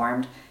that just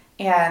formed.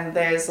 And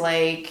there's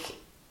like,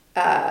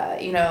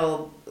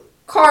 Carl,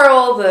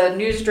 the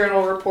News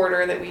Journal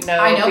reporter that we know.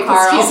 I know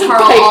because Carl. He's a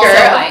Carl biker. also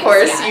Of bikes,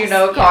 course, yes, you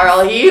know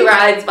Carl. Yes. He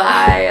rides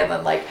by, and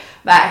then like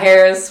Matt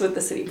Harris with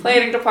the city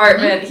planning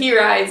department, he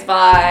rides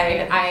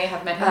by. I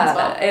have met him as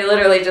well. I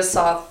literally just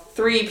saw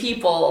 3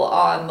 people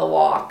on the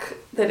walk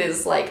that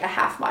is like a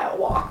half-mile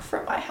walk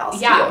from my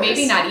house. Yeah, to yours,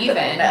 maybe not even.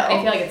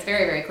 I feel like it's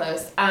very, very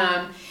close.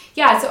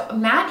 So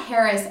Matt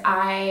Harris,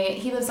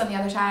 he lives on the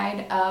other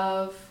side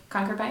of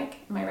Concord Pike.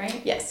 Am I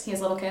right? Yes. He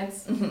has little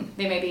kids. Mm-hmm.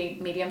 They may be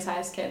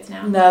medium-sized kids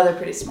now. No, they're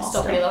pretty small.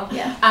 Still pretty little.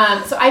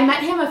 Yeah. So I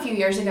met him a few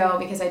years ago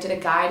because I did a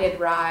guided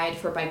ride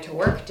for Bike to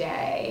Work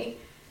Day.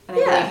 And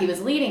I believe he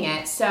was leading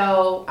it.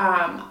 So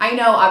I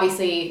know,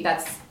 obviously,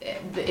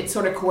 it's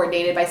sort of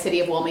coordinated by City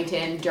of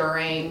Wilmington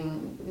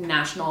during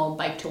National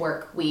Bike to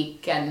Work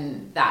Week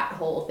and that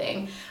whole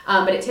thing.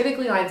 But it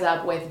typically lines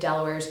up with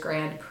Delaware's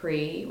Grand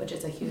Prix, which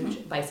is a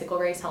huge bicycle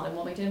race held in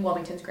Wilmington.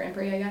 Wilmington's Grand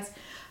Prix, I guess.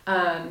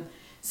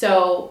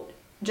 So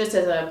just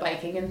as a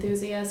biking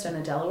enthusiast and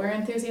a Delaware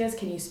enthusiast,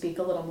 can you speak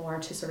a little more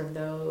to sort of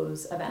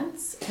those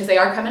events? Because they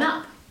are coming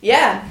up.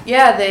 Yeah,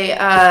 they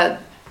are.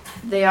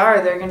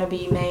 They're going to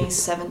be May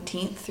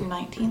 17th through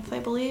 19th, I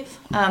believe.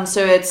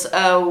 So it's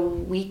a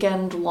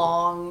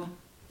weekend-long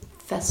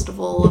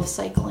festival of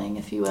cycling,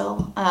 if you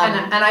will.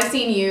 And I've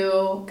seen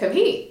you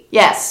compete.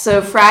 Yes.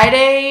 So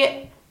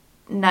Friday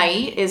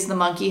night is the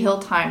Monkey Hill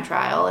Time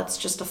Trial. It's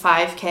just a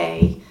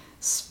 5K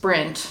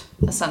sprint,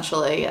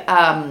 essentially.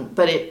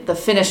 But the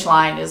finish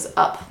line is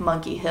up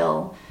Monkey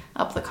Hill,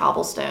 up the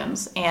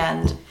cobblestones.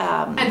 And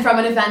from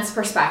an events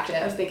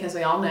perspective, because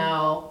we all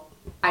know...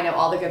 I know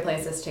all the good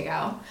places to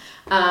go.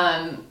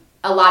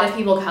 A lot of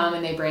people come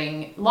and they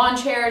bring lawn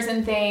chairs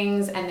and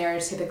things, and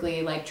there's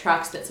typically like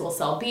trucks that will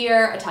sell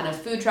beer, a ton of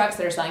food trucks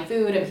that are selling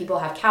food, and people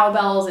have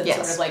cowbells and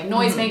sort of like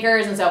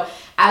noisemakers. And so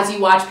as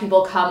you watch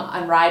people come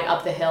and ride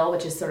up the hill,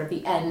 which is sort of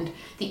the end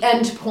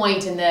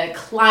point and the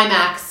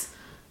climax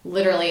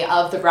literally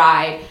of the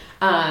ride,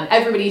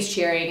 everybody's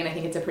cheering, and I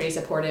think it's a pretty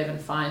supportive and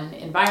fun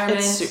environment.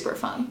 It's super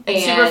fun.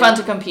 It's super fun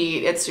to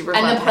compete. It's super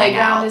fun to hang out. And the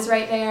playground is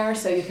right there,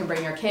 so you can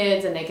bring your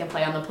kids and they can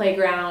play on the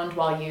playground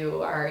while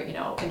you are,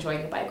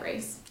 enjoying the bike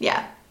race.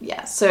 Yeah.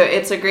 So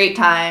it's a great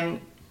time.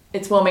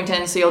 It's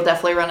Wilmington, so you'll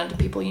definitely run into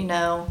people you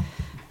know.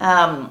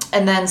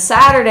 And then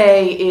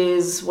Saturday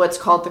is what's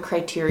called the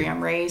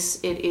Criterium Race.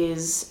 It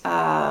is,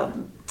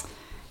 and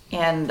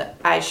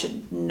I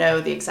should know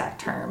the exact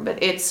term,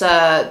 but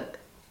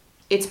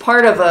it's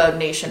part of a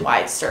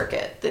nationwide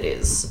circuit that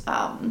is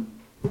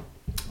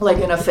like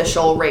an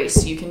official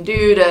race you can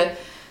do to.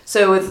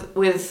 So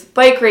with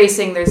bike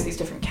racing, there's these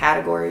different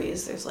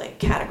categories. There's like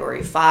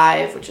category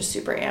 5, which is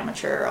super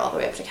amateur, all the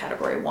way up to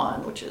category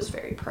 1, which is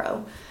very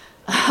pro.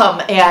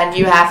 And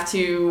you have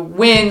to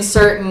win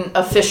certain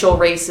official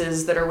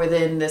races that are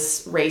within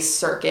this race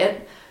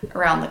circuit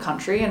around the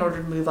country in order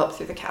to move up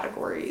through the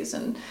categories.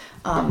 And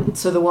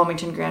so the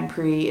Wilmington Grand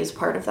Prix is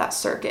part of that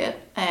circuit.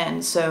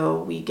 And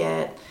so we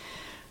get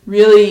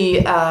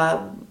really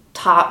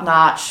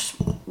top-notch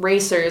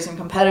racers and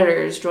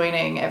competitors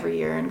joining every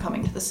year and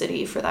coming to the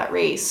city for that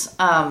race.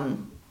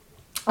 And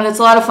it's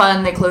a lot of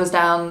fun. They close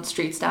down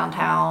streets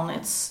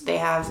downtown. They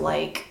have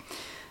like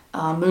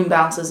moon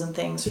bounces and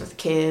things for the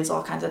kids,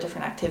 all kinds of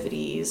different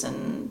activities,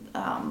 and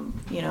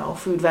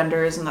food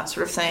vendors and that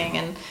sort of thing.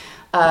 And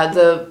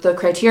the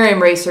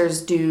Criterium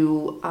racers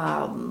do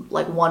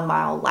like 1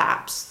 mile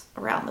laps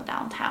around the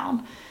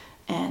downtown.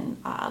 And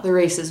the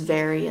races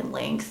vary in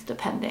length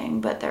depending,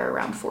 but they're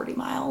around 40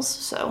 miles.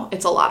 So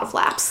it's a lot of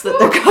laps that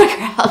they're going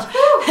around.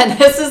 And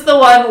this is the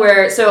one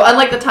where, so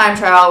unlike the time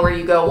trial where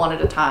you go one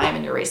at a time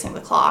and you're racing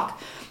the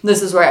clock,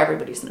 this is where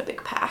everybody's in a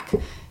big pack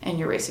and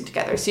you're racing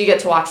together. So you get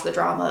to watch the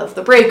drama of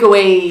the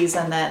breakaways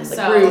and then the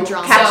group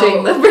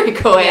catching the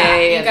breakaway.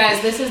 Yeah, you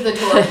guys, this is the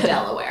tour of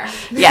Delaware.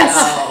 Yes.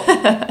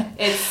 So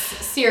it's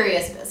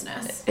serious business.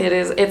 business.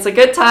 It's a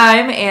good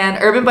time, and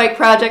Urban Bike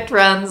Project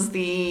runs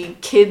the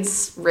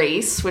kids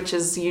race, which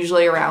is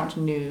usually around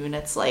noon.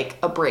 It's like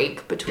a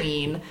break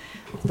between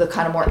the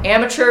kind of more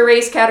amateur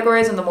race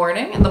categories in the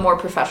morning and the more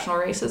professional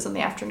races in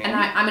the afternoon. And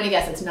I'm going to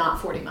guess it's not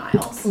 40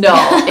 miles. No,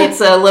 it's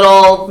a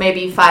little,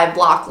 maybe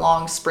 5-block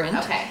long sprint.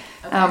 Okay.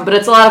 But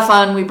it's a lot of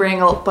fun. We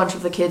bring a bunch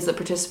of the kids that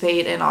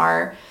participate in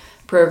our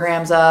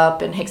programs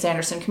up, and Hicks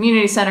Anderson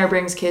Community Center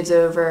brings kids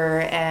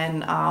over,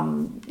 and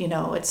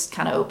it's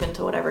kind of open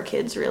to whatever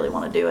kids really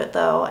want to do it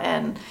though,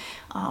 and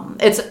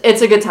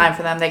it's a good time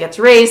for them. They get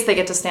to race, they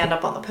get to stand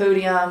up on the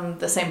podium,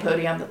 the same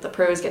podium that the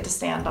pros get to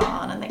stand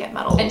on, and they get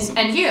medals.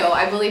 And you,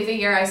 I believe the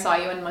year I saw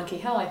you in Monkey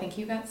Hill, I think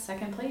you got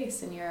second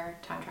place in your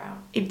time trial.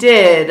 I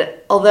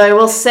did, although I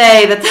will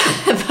say that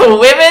the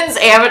women's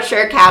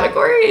amateur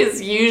category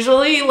is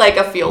usually like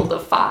a field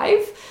of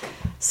 5.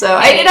 So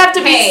I did have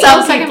to beat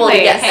some people to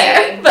get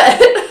there.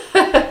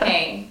 But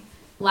hey,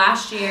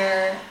 last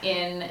year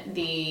in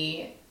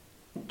the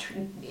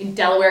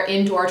Delaware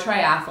Indoor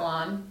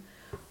Triathlon,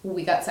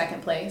 we got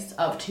second place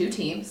of 2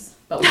 teams,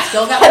 but we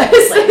still got second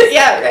place.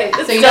 Yeah, right.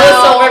 So still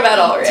a silver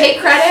medal, right?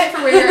 Take credit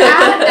for where you're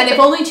at, and if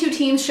only 2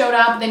 teams showed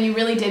up, then you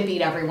really did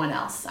beat everyone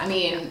else. I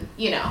mean,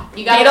 you got to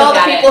beat all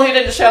the people who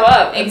didn't show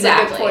up. That's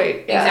exactly. a good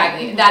point. Yeah.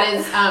 Exactly. That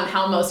is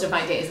how most of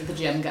my days at the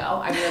gym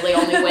go. I'm really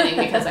only winning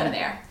because I'm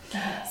there.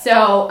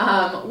 So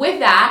with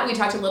that, we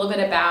talked a little bit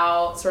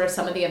about sort of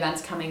some of the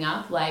events coming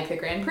up, like the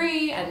Grand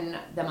Prix and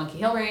the Monkey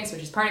Hill Race,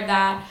 which is part of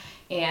that,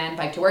 and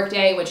Bike to Work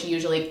Day, which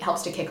usually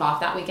helps to kick off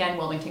that weekend.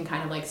 Wilmington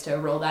kind of likes to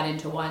roll that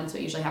into one, so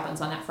it usually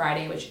happens on that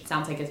Friday, which it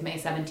sounds like is May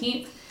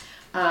 17th.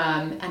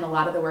 And a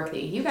lot of the work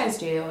that you guys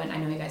do, and I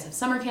know you guys have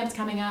summer camps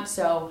coming up,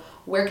 so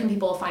where can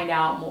people find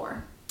out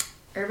more?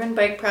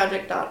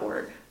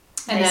 UrbanBikeProject.org.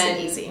 And nice then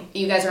and easy.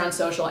 You guys are on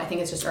social. I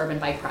think it's just Urban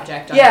Bike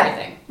Project on Yeah.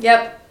 everything.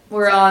 Yep.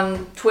 We're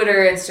on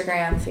Twitter,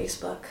 Instagram,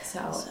 Facebook.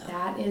 So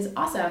that is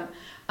awesome.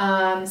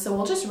 So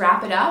we'll just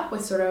wrap it up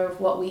with sort of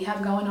what we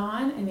have going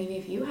on, and maybe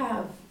if you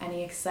have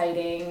any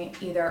exciting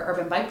either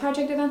Urban Bike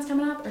Project events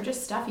coming up or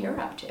just stuff you're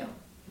up to.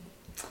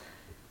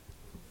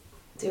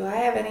 Do I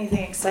have anything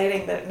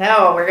exciting?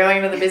 No, we're going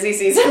into the busy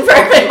season for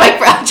Urban Bike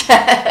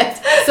Project.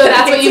 So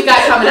that's what you've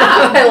got coming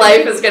up. My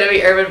life is going to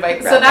be Urban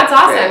Bike Project. So that's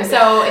awesome.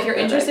 So if you're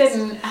interested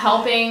in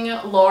helping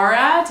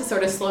Laura to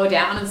sort of slow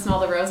down and smell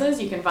the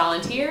roses, you can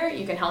volunteer.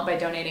 You can help by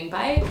donating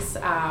bikes.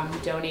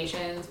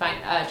 Donations,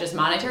 just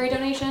monetary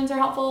donations are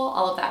helpful.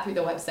 All of that through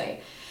the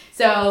website.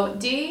 So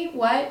Dee,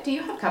 what do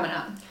you have coming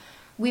up?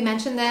 We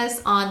mentioned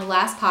this on the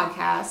last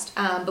podcast,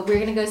 but we're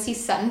going to go see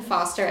Sutton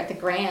Foster at the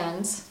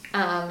Grand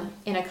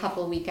in a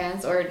couple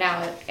weekends, or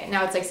now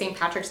it's like St.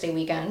 Patrick's Day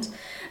weekend.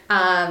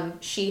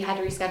 She had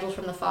to reschedule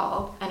from the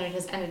fall, and it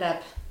has ended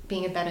up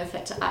being a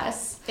benefit to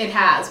us. It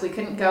has. We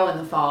couldn't go in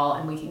the fall,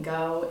 and we can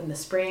go in the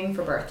spring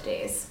for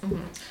birthdays.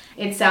 Mm-hmm.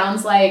 It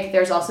sounds like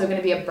there's also going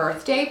to be a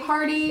birthday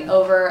party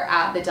over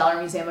at the Delaware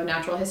Museum of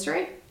Natural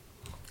History.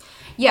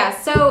 Yeah,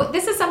 so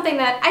this is something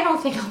that I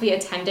don't think I'll be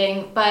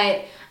attending,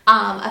 but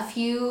a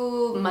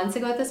few months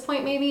ago at this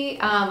point maybe,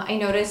 I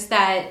noticed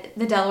that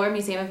the Delaware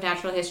Museum of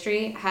Natural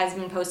History has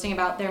been posting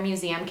about their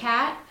museum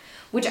cat,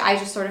 which I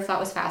just sort of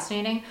thought was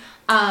fascinating.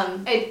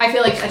 I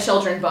feel like a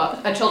children's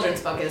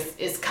book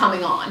is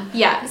coming on.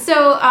 Yeah,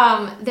 so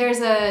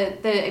there's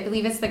I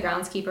believe it's the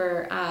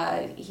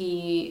groundskeeper.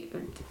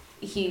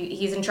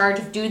 He's in charge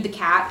of Dude the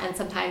Cat, and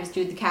sometimes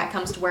Dude the Cat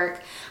comes to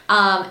work.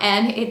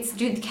 And it's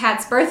Dude the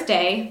Cat's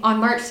birthday on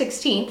March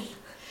 16th.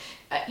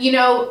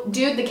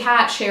 Dude the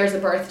Cat shares a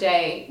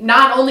birthday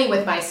not only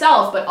with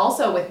myself, but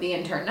also with the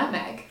intern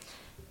Nutmeg.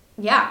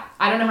 Yeah.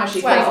 I don't know how she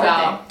feels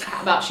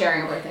about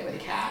sharing a birthday with a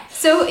cat.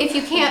 So if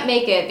you can't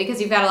make it because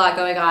you've got a lot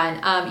going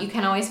on, you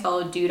can always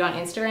follow Dude on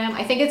Instagram.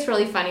 I think it's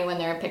really funny when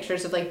there are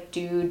pictures of like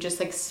Dude just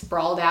like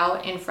sprawled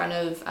out in front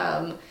of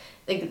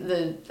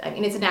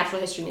it's a natural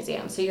history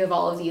museum, so you have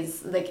all of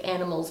these like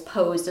animals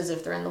posed as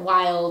if they're in the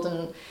wild,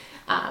 and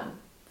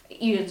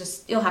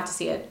you'll have to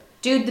see it.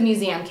 Dude the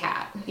Museum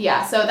Cat.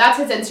 Yeah, so that's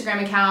his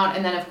Instagram account,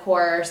 and then of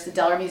course the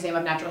Delaware Museum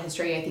of Natural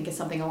History, I think, is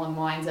something along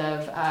the lines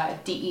of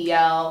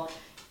DELN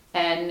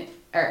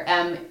or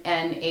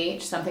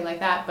MNH, something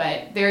like that,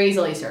 but they're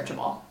easily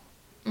searchable.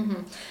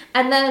 Mm-hmm.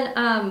 And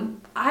then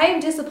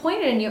I'm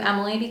disappointed in you,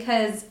 Emily,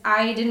 because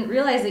I didn't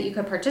realize that you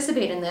could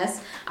participate in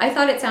this. I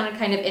thought it sounded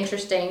kind of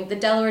interesting. The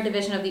Delaware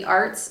Division of the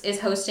Arts is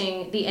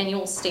hosting the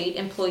annual State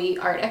Employee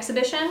Art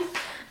Exhibition.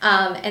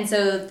 And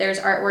so there's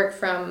artwork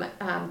from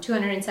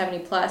 270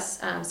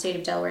 plus State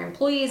of Delaware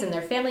employees and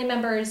their family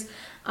members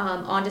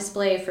on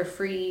display for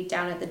free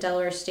down at the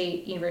Delaware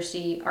State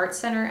University Arts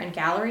Center and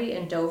Gallery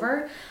in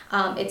Dover.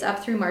 It's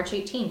up through March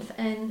 18th.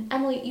 And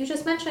Emily, you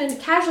just mentioned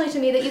casually to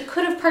me that you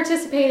could have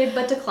participated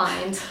but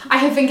declined. I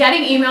have been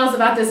getting emails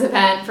about this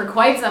event for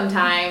quite some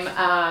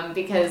time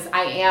because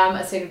I am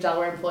a State of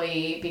Delaware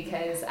employee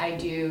because I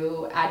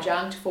do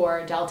adjunct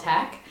for Del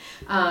Tech.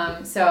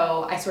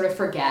 So I sort of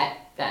forget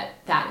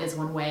that is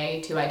one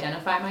way to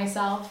identify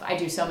myself. I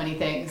do so many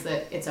things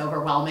that it's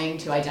overwhelming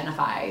to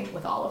identify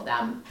with all of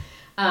them.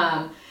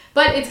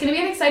 But it's going to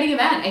be an exciting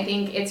event. I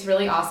think it's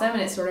really awesome,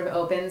 and it sort of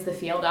opens the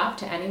field up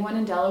to anyone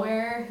in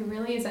Delaware who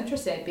really is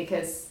interested,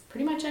 because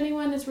pretty much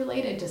anyone is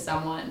related to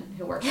someone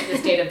who works for the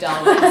state of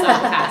Delaware in some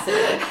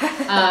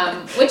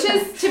capacity. Which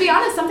is, to be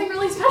honest, something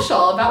really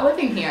special about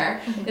living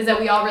here, is that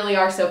we all really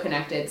are so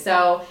connected.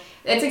 So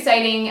it's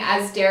exciting.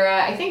 As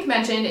Dara, I think,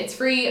 mentioned, it's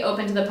free,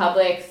 open to the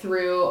public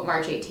through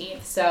March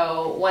 18th.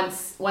 So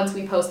once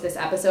we post this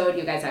episode,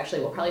 you guys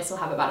actually will probably still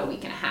have about a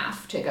week and a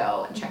half to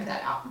go and check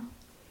that out.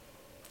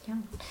 Yeah.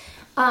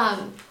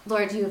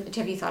 Laura,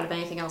 have you thought of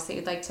anything else that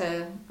you'd like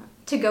to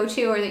go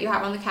to, or that you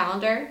have on the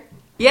calendar?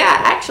 Yeah,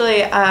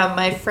 actually,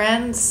 my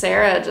friend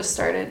Sarah just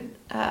started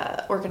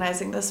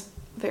organizing this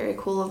very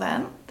cool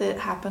event that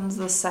happens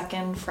the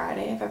second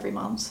Friday of every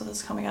month. So this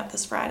is coming up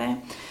this Friday.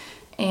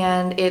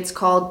 And it's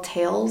called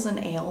Tales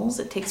and Ales.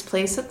 It takes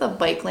place at the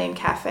Bike Lane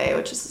Cafe,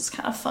 which is this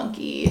kind of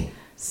funky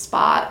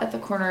spot at the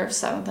corner of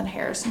 7th and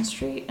Harrison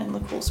Street in the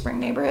Cool Spring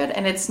neighborhood.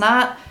 And it's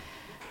not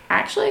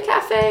actually a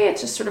cafe,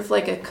 it's just sort of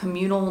like a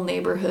communal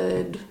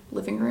neighborhood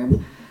living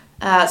room.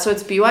 So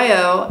it's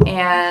BYO,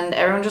 and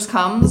everyone just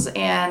comes,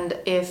 and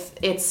if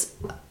it's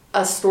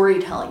a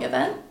storytelling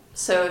event,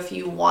 so if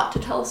you want to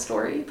tell a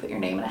story, you put your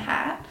name in a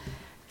hat.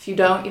 If you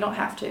don't, you don't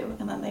have to,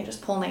 and then they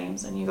just pull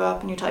names, and you go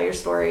up and you tell your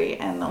story,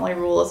 and the only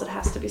rule is it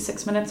has to be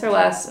 6 minutes or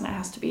less, and it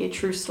has to be a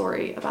true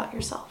story about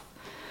yourself.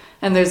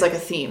 And there's like a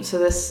theme, so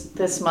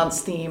this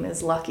month's theme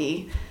is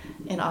Lucky,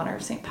 in honor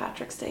of St.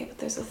 Patrick's Day, but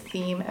there's a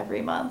theme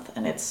every month,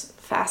 and it's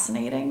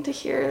fascinating to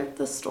hear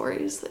the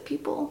stories that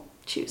people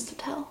choose to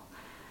tell.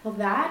 Well,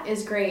 that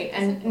is great.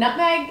 And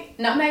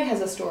Nutmeg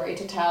has a story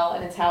to tell,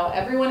 and it's how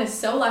everyone is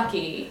so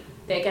lucky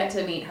they get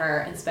to meet her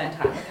and spend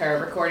time with her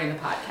recording the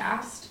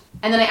podcast.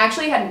 And then I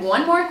actually had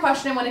one more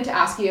question I wanted to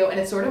ask you, and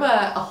it's sort of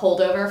a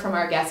holdover from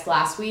our guest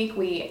last week.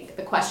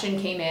 The question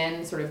came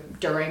in sort of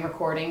during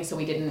recording, so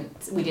we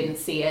didn't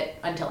see it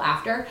until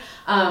after.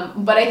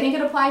 But I think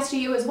it applies to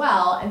you as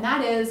well, and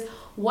that is,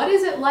 what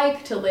is it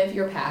like to live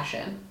your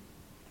passion?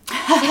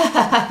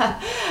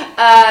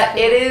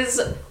 It is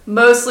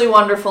mostly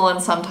wonderful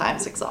and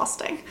sometimes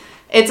exhausting.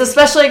 It's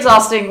especially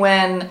exhausting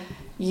when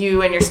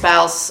you and your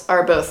spouse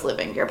are both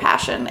living your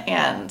passion,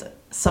 and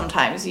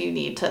sometimes you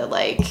need to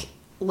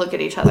look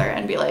at each other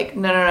and be like,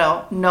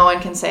 no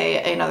one can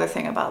say another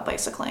thing about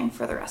bicycling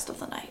for the rest of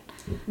the night.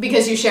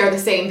 Because you share the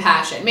same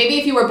passion. Maybe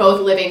if you were both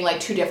living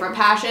two different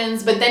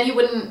passions, but then you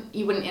wouldn't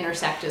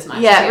intersect as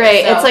much. Yeah, too,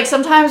 right. so. It's like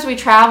sometimes we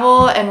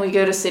travel and we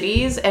go to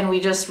cities and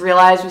we just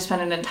realize we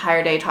spend an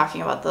entire day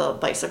talking about the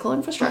bicycle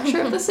infrastructure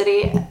of the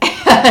city,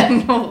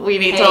 and we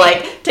need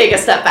to take a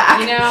step back.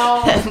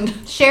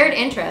 And shared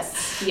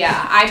interests.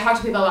 Yeah, I talk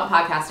to people about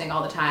podcasting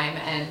all the time,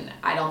 and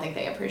I don't think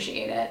they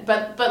appreciate it.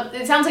 But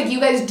it sounds like you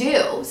guys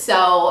do.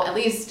 So at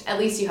least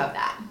you have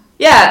that.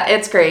 Yeah,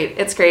 it's great.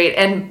 It's great.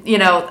 And,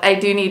 I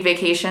do need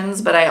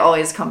vacations, but I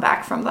always come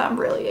back from them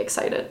really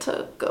excited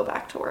to go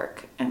back to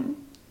work. And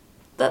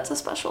that's a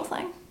special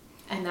thing.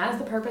 And that is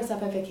the purpose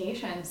of a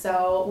vacation.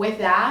 So with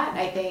that,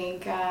 I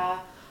think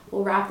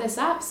we'll wrap this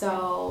up.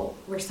 So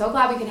we're so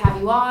glad we could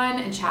have you on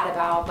and chat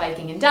about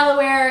biking in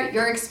Delaware,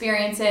 your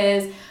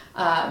experiences,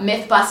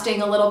 myth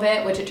busting a little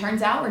bit, which it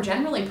turns out were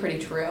generally pretty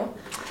true.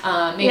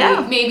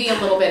 Maybe a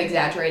little bit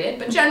exaggerated,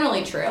 but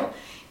generally true.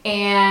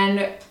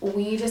 And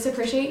we just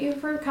appreciate you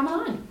for coming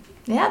on.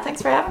 Yeah,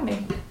 thanks for having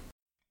me.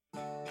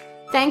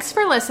 Thanks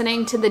for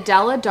listening to the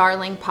Della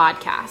Darling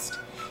podcast.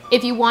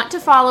 If you want to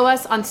follow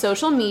us on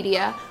social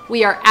media,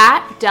 we are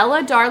at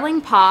Della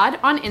Darling Pod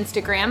on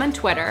Instagram and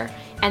Twitter,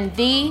 and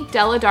The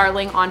Della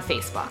Darling on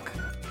Facebook.